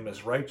credited to him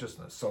as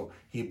righteousness. So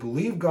he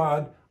believed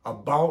God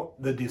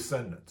about the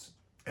descendants.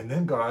 And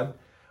then God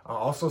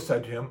also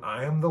said to him,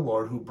 "I am the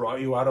Lord who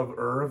brought you out of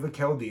Ur of the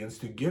Chaldeans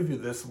to give you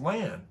this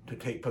land to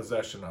take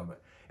possession of it."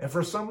 And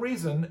for some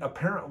reason,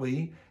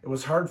 apparently, it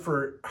was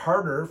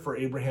harder for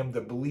Abraham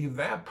to believe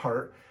that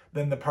part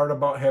than the part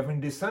about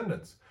having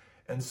descendants.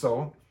 And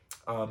so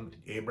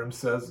Abram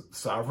says,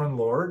 "Sovereign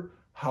Lord,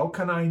 how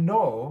can I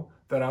know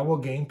that I will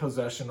gain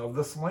possession of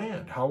this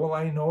land? How will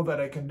I know that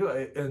I can do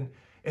it?"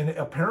 And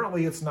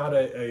apparently it's not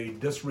a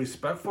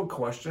disrespectful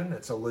question.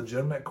 It's a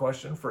legitimate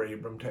question for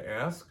Abram to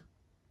ask,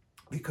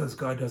 because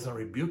God doesn't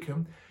rebuke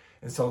him.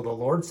 And so the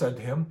Lord said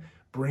to him,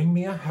 "Bring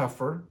me a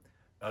heifer,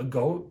 a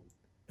goat,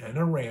 and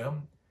a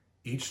ram,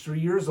 each 3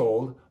 years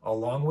old,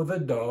 along with a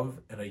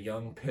dove and a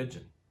young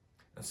pigeon."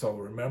 And so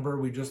remember,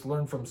 we just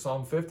learned from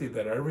Psalm 50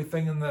 that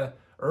everything in the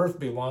earth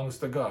belongs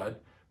to God.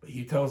 But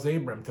he tells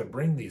Abram to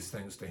bring these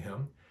things to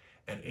him.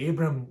 And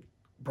Abram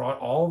brought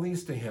all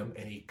these to him,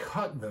 and he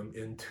cut them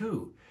in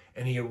two.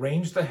 And he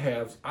arranged the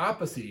halves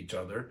opposite each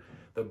other.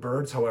 The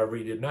birds, however,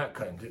 he did not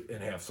cut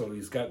in half. So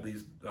he's got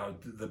these,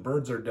 the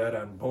birds are dead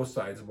on both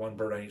sides, one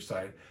bird on each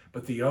side.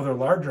 But the other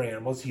larger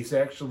animals, he's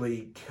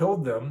actually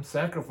killed them,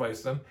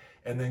 sacrificed them,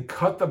 and then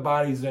cut the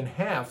bodies in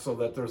half so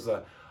that there's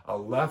a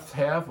left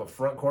half, a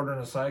front quarter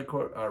and a side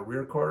quarter, a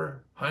rear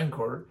quarter, hind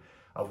quarter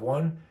of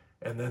one,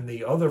 and then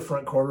the other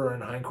front quarter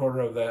and hind quarter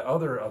of that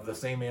other, of the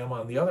same animal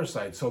on the other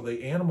side. So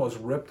the animal is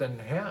ripped in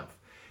half.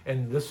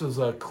 And this is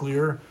a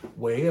clear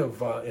way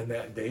of, in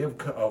that day,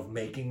 of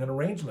making an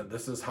arrangement.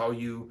 This is how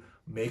you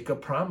make a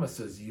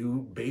promise. Is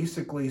you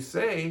basically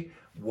say,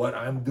 what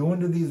I'm doing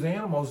to these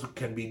animals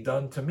can be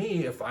done to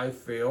me if I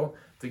fail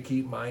to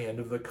keep my end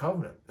of the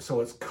covenant.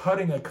 So it's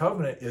cutting a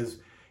covenant is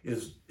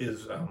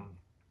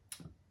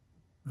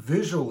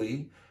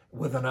visually,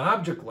 with an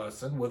object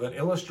lesson, with an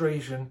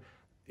illustration.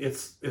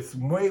 It's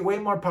way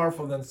more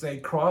powerful than say,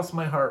 "Cross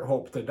my heart,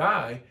 hope to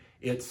die."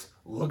 It's,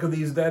 look at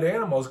these dead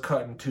animals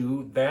cut in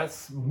two.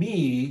 That's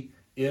me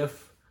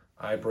if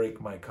I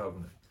break my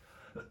covenant.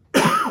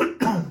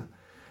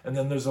 And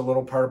then there's a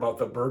little part about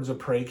the birds of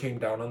prey came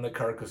down on the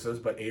carcasses,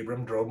 but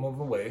Abram drove them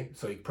away,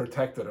 so he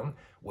protected them,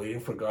 waiting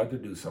for God to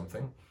do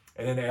something.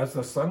 And then as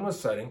the sun was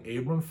setting,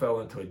 Abram fell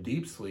into a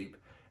deep sleep,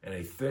 and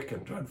a thick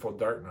and dreadful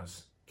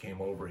darkness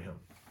came over him.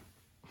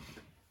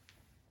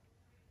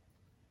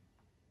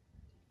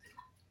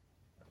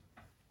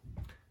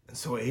 And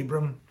so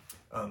Abram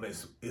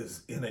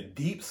is in a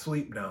deep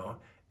sleep now,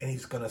 and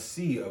he's going to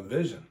see a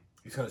vision.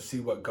 He's going to see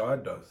what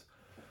God does.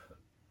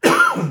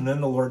 And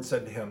then the Lord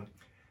said to him,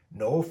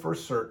 know for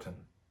certain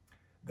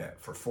that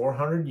for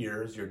 400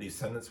 years your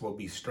descendants will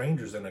be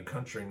strangers in a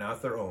country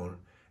not their own,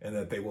 and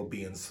that they will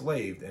be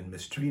enslaved and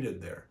mistreated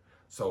there.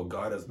 So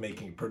God is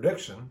making a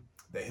prediction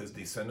that his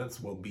descendants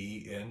will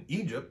be in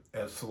Egypt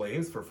as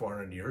slaves for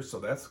 400 years.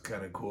 So that's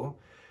kind of cool.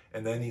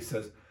 And then he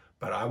says,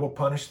 but I will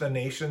punish the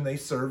nation they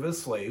serve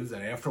as slaves,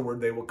 and afterward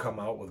they will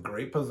come out with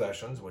great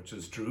possessions, which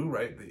is true,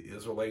 right? The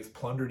Israelites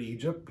plundered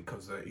Egypt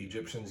because the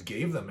Egyptians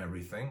gave them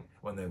everything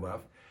when they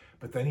left.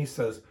 But then he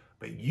says,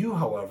 but you,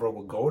 however,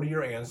 will go to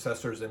your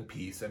ancestors in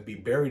peace and be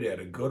buried at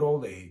a good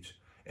old age.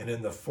 And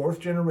in the fourth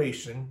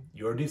generation,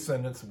 your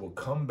descendants will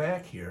come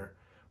back here,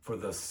 for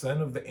the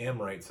sin of the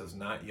Amorites has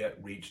not yet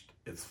reached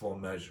its full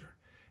measure.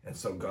 And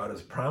so God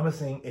is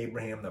promising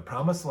Abraham the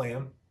promised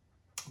land,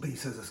 but he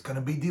says it's going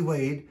to be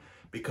delayed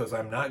because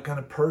I'm not going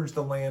to purge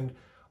the land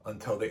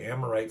until the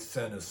Amorite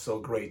sin is so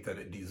great that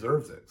it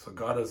deserves it. So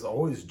God is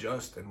always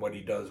just in what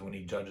he does when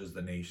he judges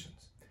the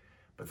nations.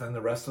 But then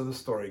the rest of the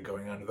story,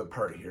 going on to the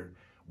part here,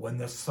 when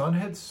the sun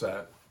had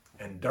set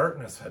and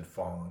darkness had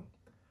fallen,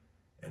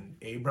 and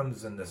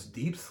Abram's in this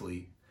deep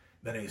sleep,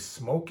 then a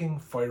smoking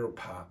fire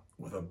pot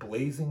with a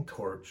blazing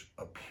torch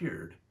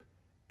appeared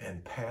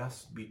and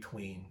passed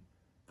between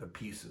the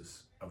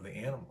pieces of the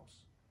animals.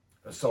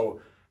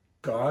 So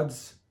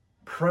God's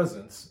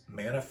presence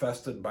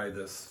manifested by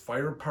this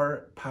fire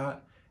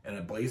pot and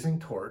a blazing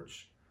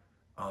torch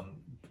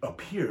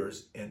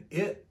appears, and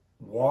it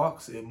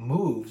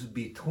moves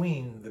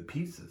between the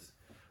pieces.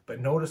 But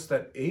notice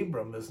that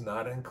Abram is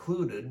not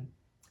included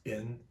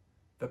in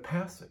the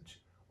passage.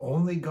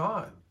 Only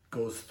God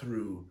goes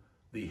through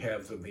the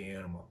halves of the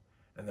animal.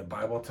 And the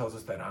Bible tells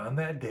us that on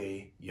that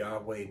day,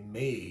 Yahweh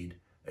made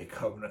a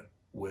covenant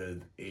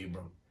with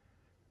Abram.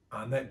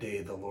 On that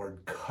day, the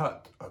Lord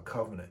cut a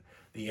covenant.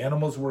 The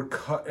animals were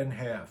cut in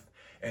half,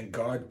 and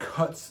God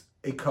cuts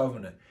a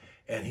covenant.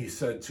 And he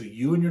said, to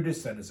you and your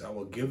descendants, I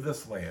will give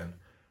this land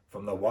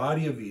from the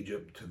Wadi of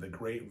Egypt to the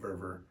great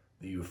river,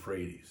 the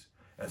Euphrates.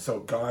 And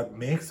so God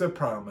makes a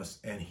promise,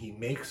 and he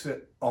makes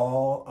it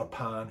all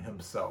upon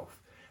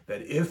himself,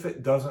 that if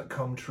it doesn't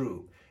come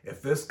true,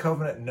 if this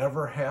covenant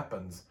never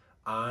happens,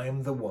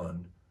 I'm the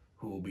one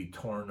who will be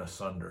torn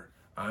asunder.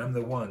 I'm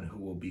the one who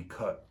will be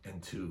cut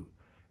in two.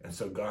 And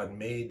so God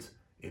made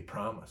a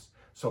promise.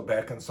 So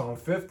back in Psalm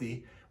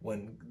 50,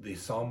 when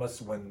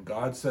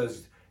God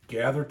says,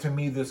 gather to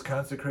me this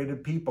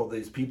consecrated people,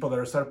 these people that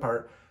are set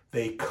apart,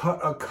 they cut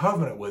a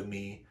covenant with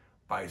me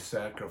by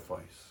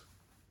sacrifice.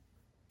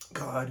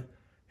 God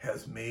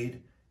has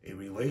made a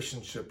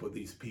relationship with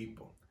these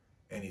people,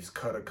 and he's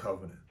cut a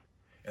covenant.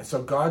 And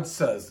so God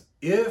says,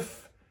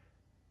 if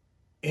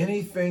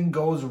anything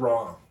goes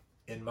wrong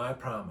in my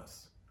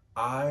promise,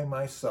 I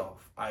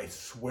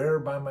swear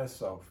by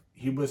myself.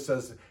 Hebrews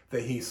says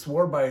that he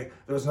swore by,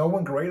 there's no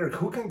one greater.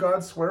 Who can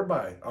God swear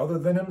by other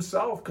than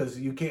himself? Because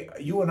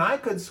you and I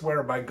could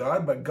swear by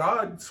God, but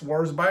God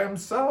swears by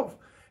himself.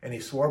 And he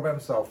swore by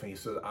himself, and he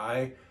said,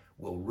 I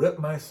will rip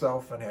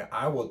myself in half.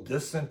 I will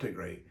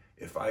disintegrate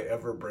if I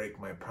ever break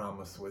my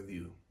promise with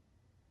you.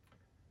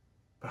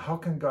 But how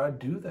can God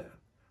do that?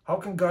 How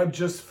can God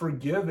just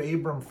forgive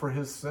Abram for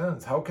his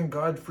sins? How can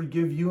God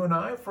forgive you and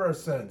I for our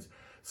sins?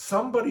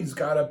 Somebody's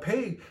got to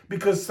pay,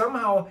 because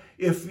somehow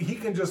if he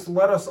can just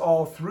let us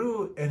all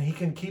through and he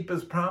can keep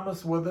his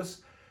promise with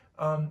us,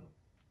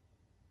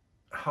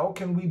 how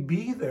can we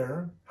be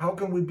there? How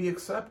can we be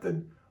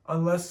accepted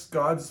unless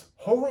God's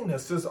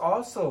holiness is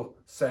also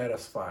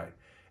satisfied?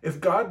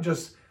 If God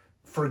just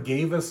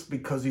forgave us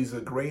because he's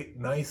a great,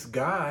 nice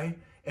guy,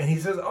 and he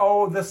says,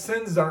 oh, the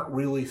sins aren't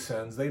really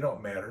sins, they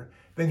don't matter,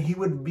 then he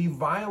would be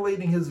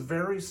violating his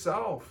very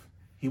self.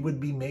 He would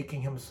be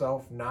making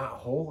himself not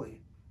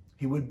holy.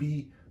 He would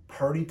be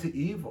party to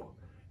evil.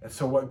 And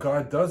so what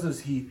God does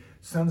is he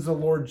sends the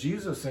Lord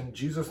Jesus, and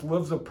Jesus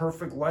lives a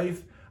perfect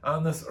life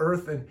on this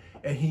earth,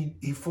 and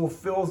he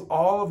fulfills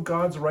all of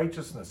God's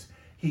righteousness.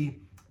 He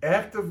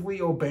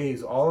actively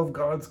obeys all of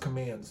God's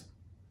commands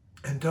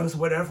and does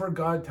whatever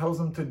God tells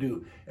him to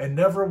do, and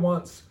never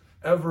once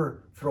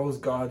ever throws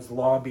God's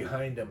law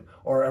behind him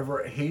or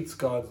ever hates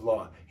God's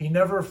law. He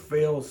never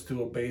fails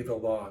to obey the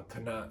law, to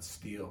not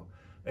steal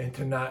and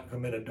to not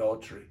commit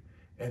adultery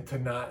and to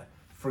not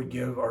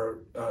forgive or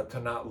to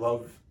not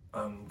love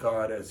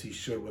God as he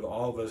should with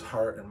all of his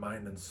heart and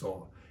mind and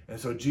soul. And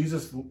so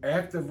Jesus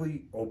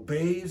actively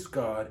obeys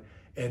God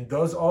and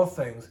does all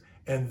things,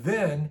 and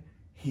then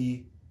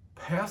he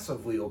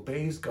passively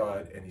obeys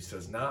God, and he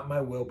says, not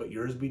my will, but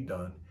yours be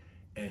done.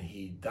 And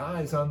he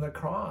dies on the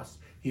cross.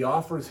 He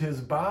offers his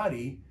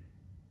body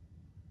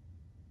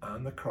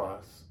on the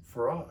cross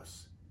for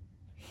us.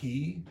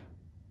 he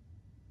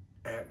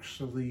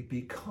actually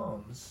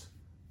becomes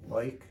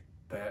like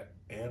that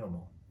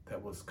animal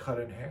that was cut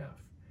in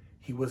half.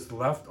 He was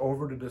left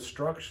over to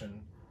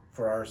destruction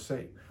for our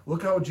sake.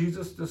 Look how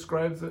Jesus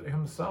describes it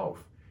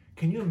himself.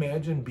 Can you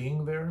imagine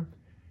being there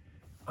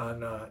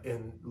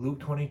in Luke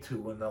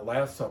 22 in the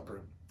Last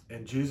Supper,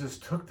 and Jesus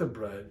took the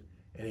bread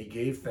and he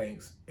gave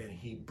thanks and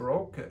he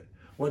broke it.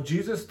 What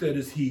Jesus did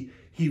is he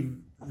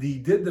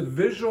did the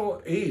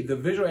visual aid, the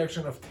visual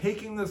action of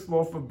taking this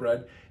loaf of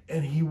bread,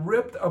 and he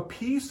ripped a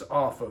piece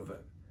off of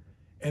it.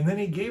 And then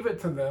he gave it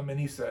to them and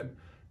he said,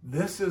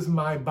 "This is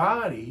my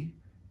body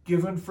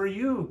given for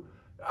you."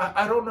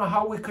 I don't know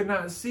how we could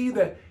not see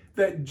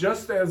that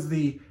just as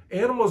the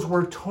animals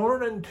were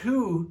torn in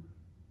two,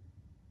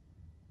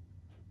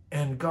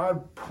 and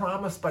God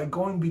promised by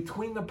going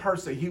between the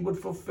parts that he would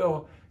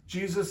fulfill,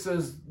 Jesus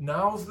says,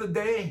 now's the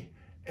day.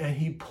 And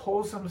he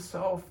pulls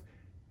himself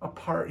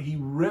apart. He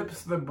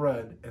rips the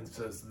bread and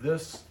says,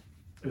 "This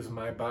is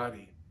my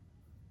body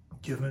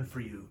given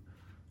for you.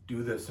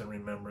 Do this in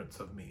remembrance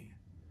of me."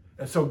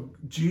 And so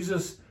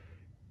Jesus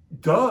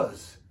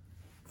does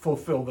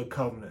fulfill the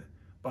covenant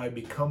by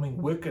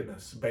becoming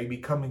wickedness, by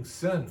becoming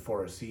sin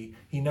for us. He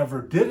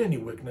never did any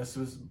wickedness,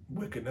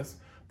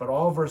 but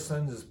all of our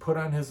sins is put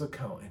on his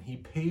account, and he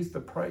pays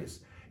the price.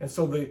 And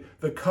so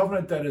the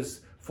covenant that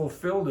is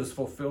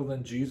fulfilled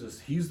in Jesus.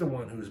 He's the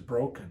one who's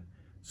broken,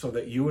 so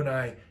that you and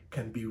I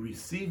can be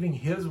receiving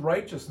his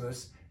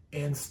righteousness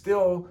and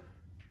still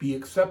be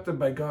accepted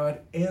by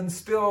God, and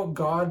still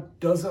God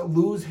doesn't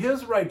lose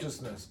his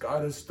righteousness.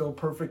 God is still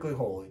perfectly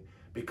holy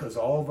because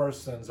all of our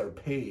sins are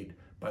paid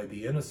by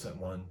the innocent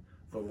one,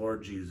 the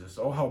Lord Jesus.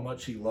 Oh, how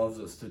much he loves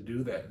us to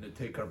do that and to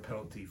take our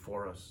penalty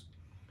for us.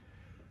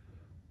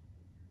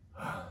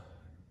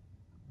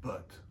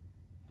 But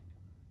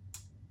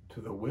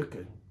to the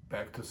wicked,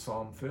 back to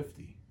Psalm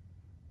 50,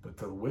 but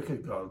to the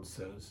wicked, God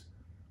says,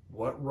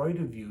 "What right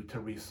have you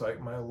to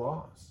recite my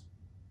laws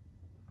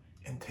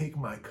and take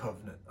my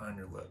covenant on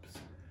your lips?"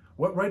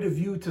 What right have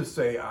you to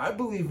say, "I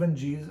believe in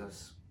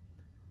Jesus,"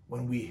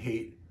 when we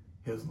hate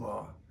his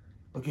law?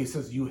 Look, he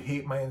says, "You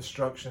hate my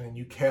instruction and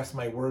you cast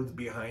my words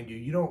behind you."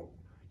 You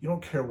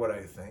don't care what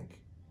I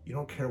think. You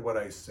don't care what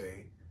I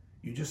say.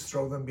 You just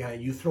throw them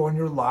behind. You throw in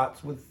your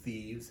lots with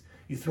thieves.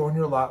 You throw in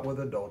your lot with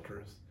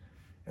adulterers.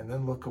 And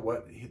then look at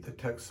what the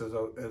text says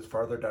as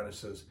farther down. It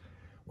says,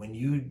 "When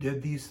you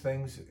did these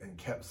things and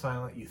kept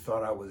silent, you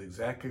thought I was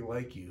exactly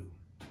like you."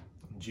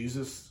 And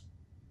Jesus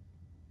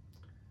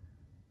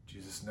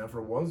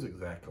never was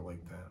exactly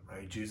like that,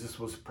 right? Jesus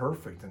was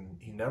perfect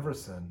and he never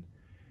sinned. And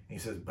he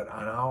says, "But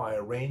now I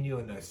arraign you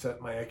and I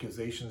set my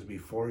accusations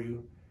before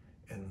you.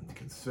 And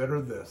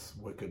consider this,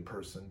 wicked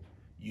person,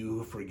 you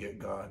who forget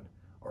God,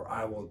 or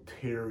I will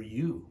tear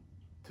you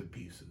to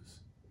pieces."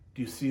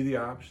 Do you see the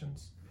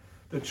options?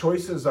 The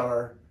choices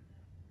are,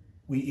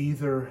 we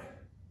either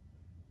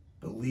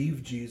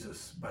believe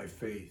Jesus by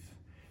faith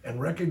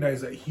and recognize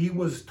that he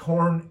was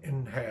torn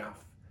in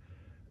half.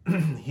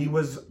 He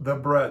was the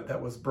bread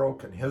that was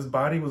broken. His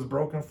body was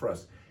broken for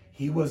us.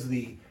 He was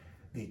the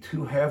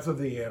two halves of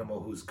the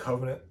animal whose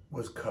covenant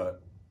was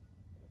cut,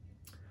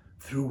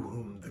 through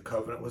whom the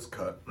covenant was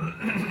cut.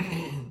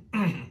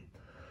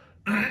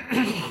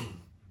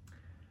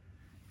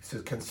 He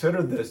says,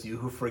 "Consider this, you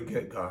who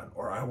forget God,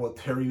 or I will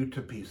tear you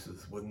to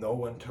pieces with no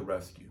one to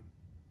rescue."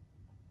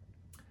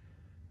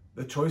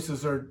 The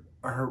choices are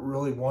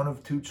really one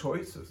of two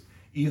choices.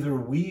 Either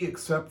we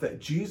accept that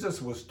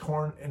Jesus was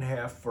torn in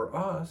half for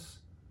us,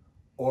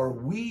 or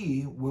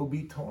we will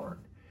be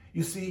torn.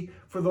 You see,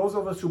 for those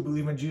of us who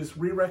believe in Jesus,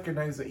 we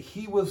recognize that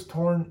he was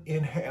torn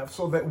in half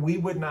so that we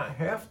would not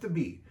have to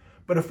be.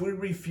 But if we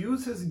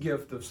refuse his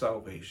gift of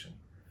salvation,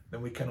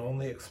 then we can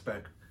only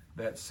expect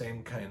that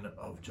same kind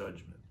of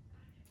judgment.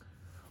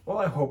 Well,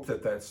 I hope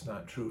that that's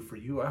not true for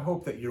you. I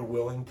hope that you're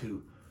willing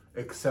to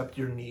accept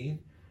your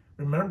need.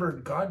 Remember,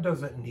 God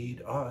doesn't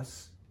need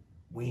us.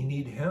 We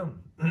need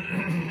him.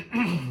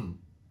 And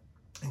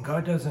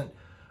God doesn't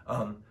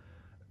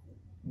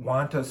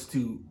want us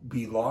to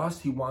be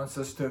lost. He wants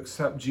us to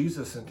accept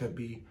Jesus and to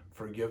be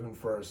forgiven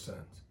for our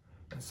sins.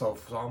 And so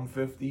Psalm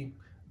 50,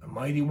 the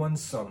mighty one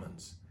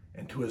summons.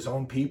 And to his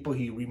own people,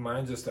 he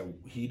reminds us that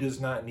he does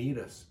not need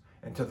us.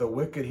 And to the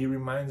wicked, he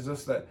reminds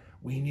us that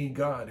we need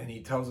God. And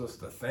he tells us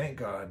to thank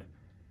God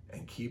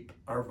and keep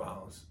our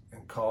vows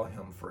and call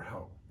him for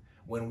help.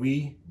 When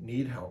we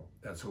need help,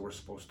 that's who we're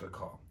supposed to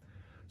call.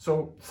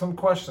 So some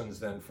questions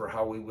then for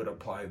how we would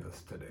apply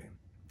this today.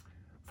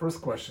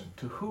 First question,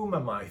 to whom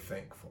am I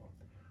thankful?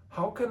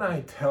 How can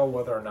I tell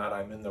whether or not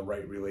I'm in the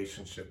right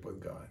relationship with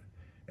God?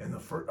 And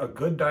a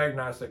good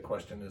diagnostic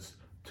question is,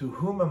 to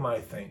whom am I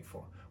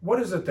thankful?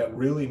 What is it that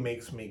really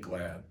makes me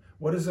glad?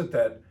 What is it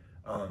that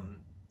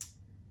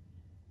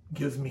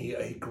gives me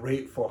a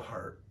grateful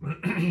heart?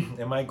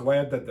 Am I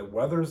glad that the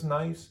weather's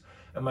nice?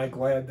 Am I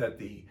glad that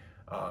the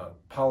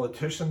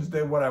politicians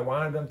did what I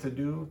wanted them to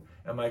do?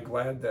 Am I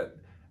glad that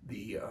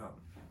the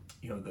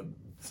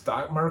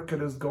stock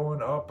market is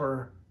going up?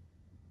 Or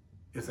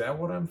is that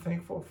what I'm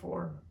thankful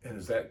for? And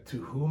is that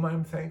to whom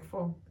I'm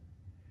thankful?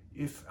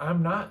 If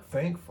I'm not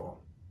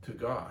thankful to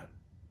God,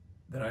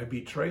 then I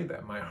betray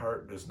that. My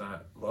heart does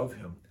not love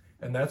him.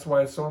 And that's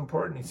why it's so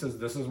important. He says,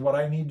 this is what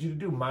I need you to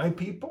do. My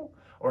people,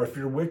 or if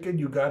you're wicked,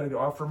 you got to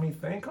offer me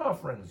thank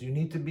offerings. You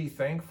need to be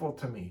thankful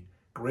to me,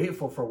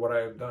 grateful for what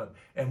I have done.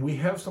 And we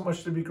have so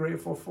much to be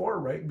grateful for,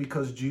 right?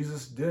 Because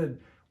Jesus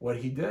did what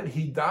he did.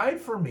 He died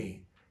for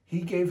me.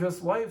 He gave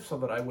his life so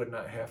that I would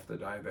not have to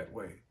die that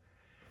way.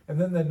 And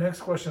then the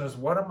next question is,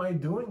 what am I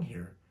doing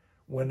here?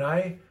 When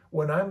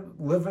I'm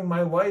living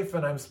my life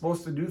and I'm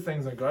supposed to do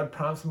things and God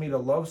prompts me to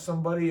love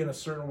somebody in a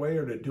certain way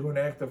or to do an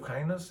act of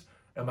kindness,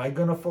 am I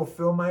going to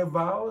fulfill my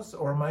vows,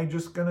 or am I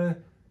just going to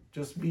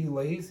just be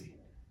lazy?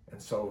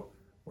 And so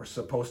we're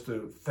supposed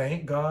to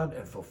thank God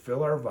and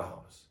fulfill our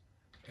vows.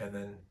 And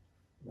then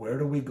where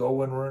do we go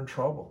when we're in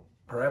trouble?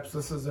 Perhaps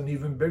this is an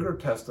even bigger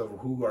test of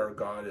who our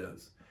God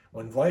is.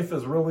 When life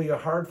is really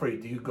hard for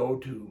you, do you go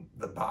to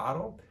the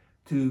bottle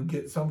to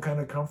get some kind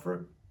of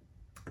comfort?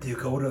 Do you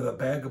go to the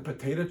bag of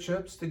potato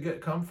chips to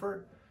get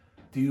comfort?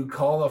 Do you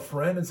call a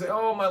friend and say,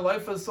 oh, my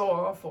life is so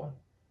awful?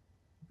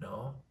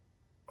 No.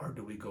 Or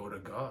do we go to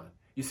God?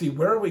 You see,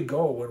 where we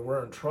go when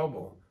we're in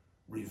trouble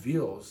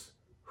reveals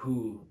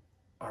who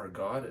our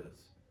God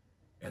is.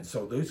 And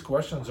so these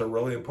questions are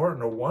really important.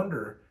 No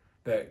wonder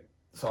that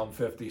Psalm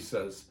 50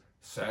 says,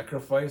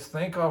 sacrifice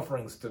thank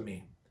offerings to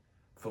me.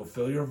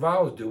 Fulfill your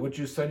vows. Do what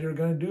you said you're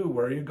going to do.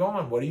 Where are you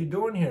going? What are you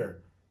doing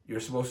here? You're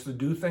supposed to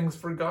do things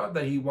for God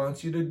that he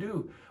wants you to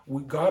do.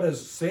 God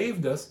has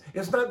saved us.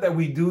 It's not that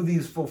we do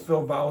these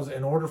fulfill vows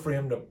in order for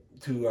him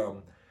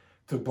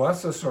to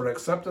bless us or to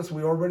accept us.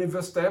 We already have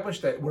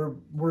established that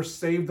we're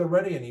saved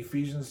already. And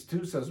Ephesians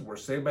 2 says we're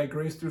saved by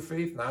grace through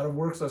faith, not of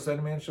works, lest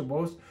any man should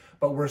boast,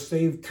 but we're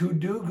saved to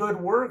do good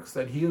works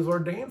that he has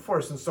ordained for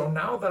us. And so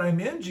now that I'm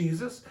in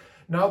Jesus,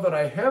 now that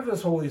I have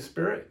his Holy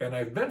Spirit and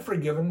I've been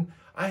forgiven,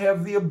 I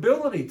have the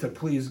ability to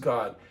please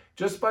God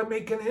just by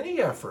making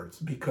any efforts,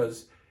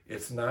 because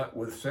it's not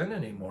with sin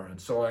anymore.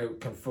 And so I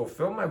can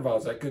fulfill my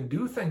vows. I can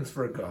do things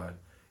for God.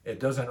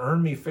 It doesn't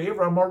earn me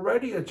favor. I'm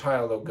already a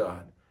child of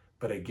God,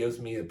 but it gives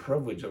me the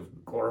privilege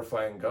of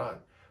glorifying God.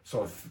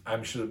 So if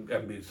I'm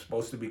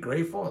supposed to be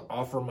grateful,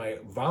 offer my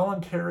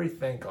voluntary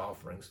thank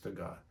offerings to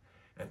God,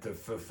 and to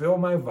fulfill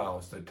my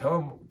vows, to tell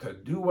him to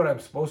do what I'm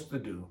supposed to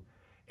do.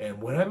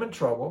 And when I'm in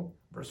trouble,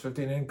 verse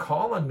 15, and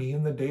call on me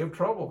in the day of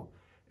trouble,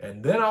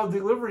 and then I'll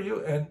deliver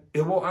you, and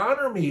it will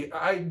honor me.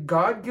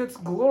 God gets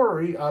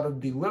glory out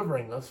of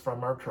delivering us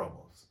from our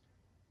troubles.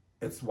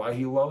 It's why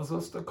he loves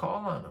us to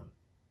call on him.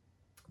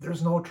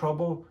 There's no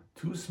trouble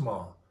too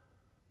small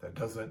that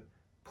doesn't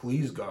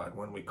please God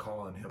when we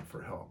call on him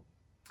for help.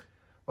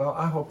 Well,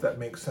 I hope that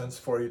makes sense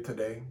for you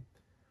today.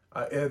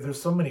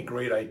 There's so many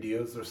great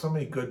ideas. There's so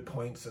many good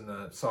points in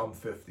the Psalm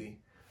 50.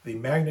 The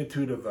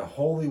magnitude of the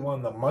Holy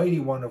One, the Mighty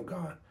One of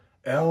God,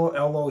 El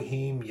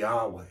Elohim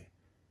Yahweh.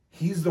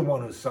 He's the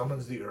one who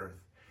summons the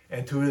earth.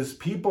 And to his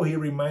people, he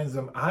reminds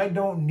them, I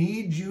don't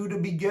need you to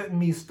be getting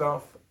me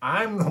stuff.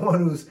 I'm the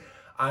one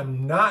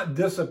I'm not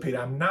dissipated.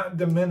 I'm not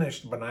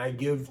diminished when I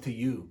give to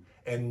you.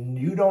 And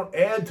you don't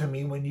add to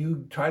me when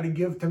you try to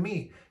give to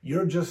me.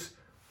 You're just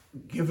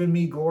giving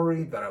me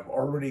glory that I've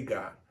already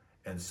got.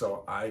 And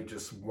so I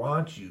just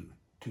want you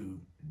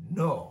to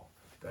know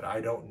that I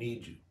don't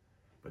need you.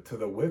 But to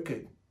the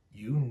wicked,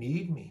 you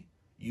need me.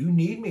 You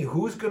need me.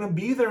 Who's going to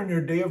be there in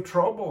your day of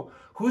trouble?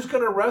 Who's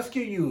going to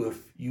rescue you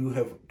if you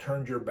have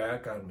turned your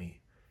back on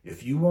me?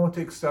 If you won't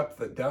accept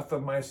the death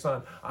of my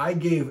son, I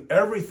gave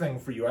everything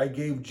for you. I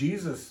gave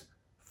Jesus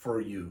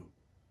for you.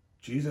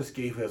 Jesus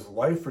gave his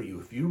life for you.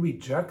 If you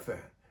reject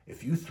that,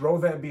 if you throw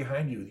that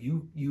behind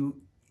you,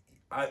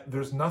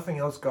 there's nothing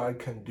else God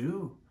can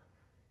do.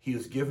 He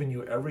has given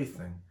you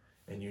everything,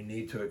 and you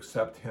need to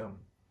accept him.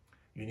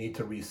 You need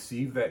to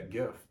receive that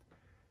gift.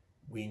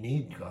 We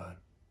need God.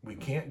 We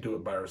can't do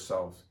it by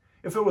ourselves.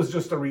 If it was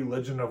just a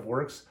religion of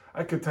works,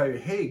 I could tell you,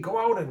 hey, go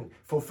out and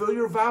fulfill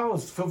your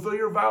vows,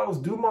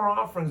 do more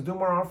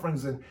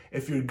offerings. And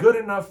if you're good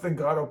enough, then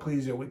God will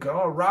please you. We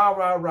go, oh,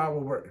 rah,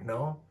 will work.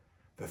 No,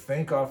 the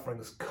thank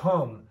offerings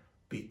come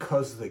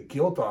because the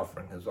guilt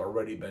offering has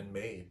already been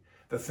made.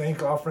 The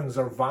thank offerings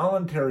are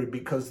voluntary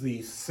because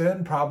the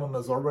sin problem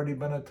has already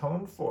been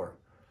atoned for.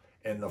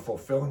 And the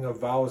fulfilling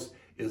of vows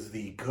is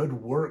the good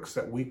works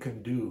that we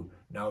can do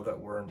now that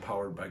we're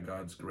empowered by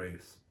God's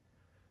grace.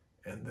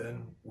 And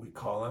then we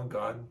call on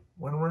God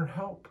when we're in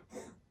help.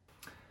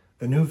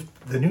 The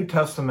New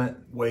Testament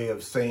way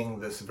of saying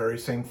this very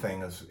same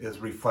thing is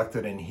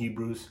reflected in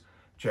Hebrews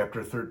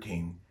chapter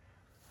 13.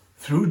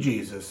 Through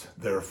Jesus,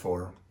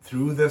 therefore,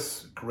 through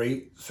this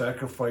great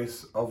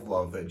sacrifice of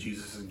love that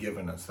Jesus has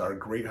given us, our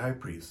great high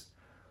priest,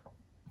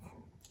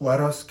 let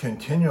us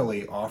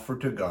continually offer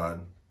to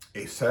God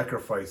a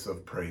sacrifice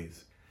of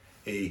praise,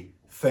 a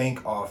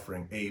thank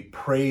offering, a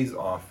praise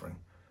offering,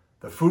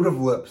 the fruit of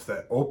lips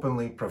that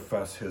openly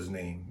profess his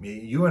name. May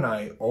you and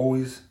I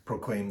always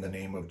proclaim the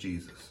name of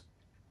Jesus.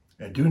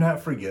 And do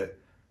not forget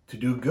to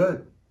do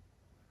good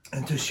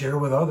and to share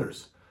with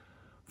others,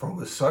 for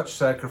with such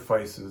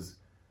sacrifices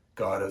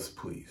God is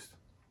pleased.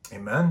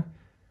 Amen.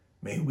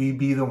 May we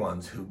be the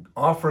ones who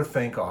offer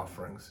thank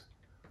offerings,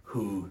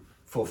 who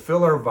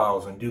fulfill our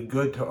vows and do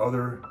good to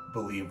other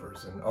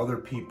believers and other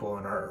people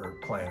on our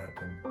planet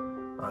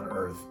and on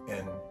earth.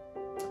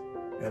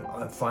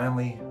 And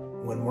finally,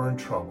 when we're in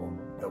trouble,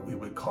 that we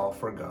would call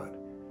for God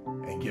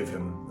and give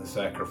him the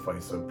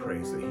sacrifice of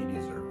praise that he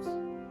deserves.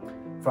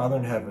 Father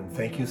in heaven,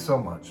 thank you so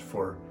much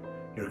for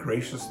your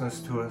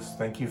graciousness to us.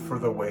 Thank you for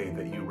the way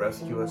that you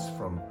rescue us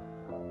from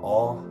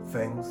all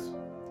things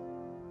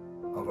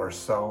of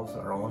ourselves,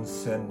 our own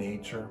sin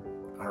nature,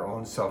 our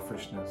own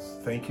selfishness.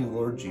 Thank you,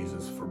 Lord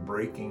Jesus, for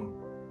breaking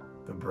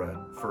the bread,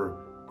 for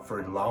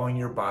allowing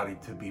your body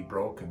to be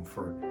broken,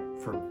 for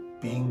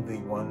being the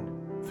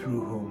one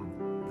through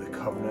whom the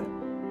covenant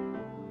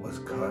was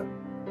cut,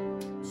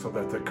 so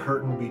that the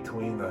curtain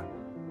between the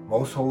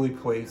most holy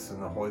place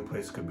and the holy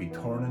place could be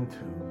torn in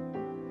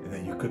two, and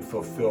that you could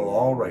fulfill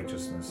all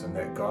righteousness, and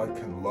that God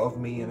can love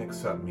me and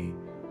accept me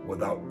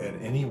without in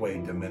any way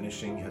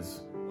diminishing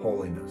his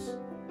holiness.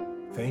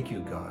 Thank you,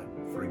 God,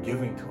 for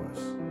giving to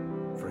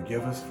us.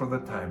 Forgive us for the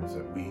times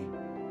that we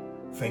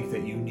think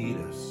that you need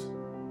us.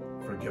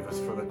 Forgive us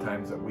for the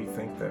times that we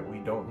think that we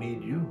don't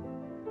need you.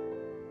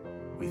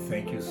 We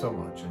thank you so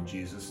much. In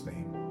Jesus'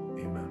 name,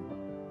 amen.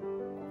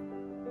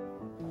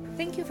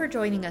 Thank you for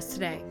joining us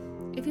today.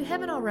 If you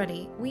haven't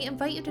already, we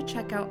invite you to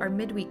check out our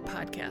midweek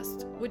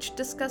podcast, which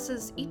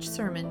discusses each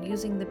sermon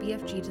using the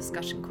BFG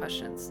discussion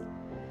questions.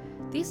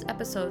 These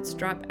episodes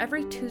drop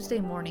every Tuesday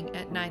morning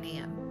at 9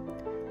 a.m.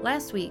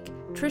 Last week,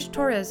 Trish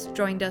Torres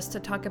joined us to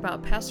talk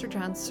about Pastor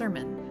John's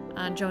sermon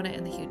on Jonah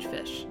and the huge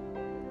fish.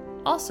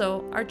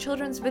 Also, our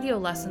children's video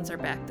lessons are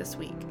back this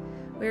week.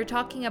 We are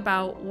talking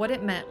about what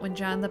it meant when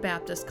John the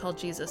Baptist called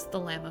Jesus the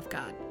Lamb of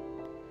God.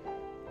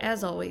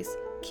 As always,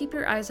 keep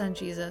your eyes on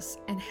Jesus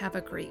and have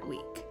a great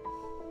week.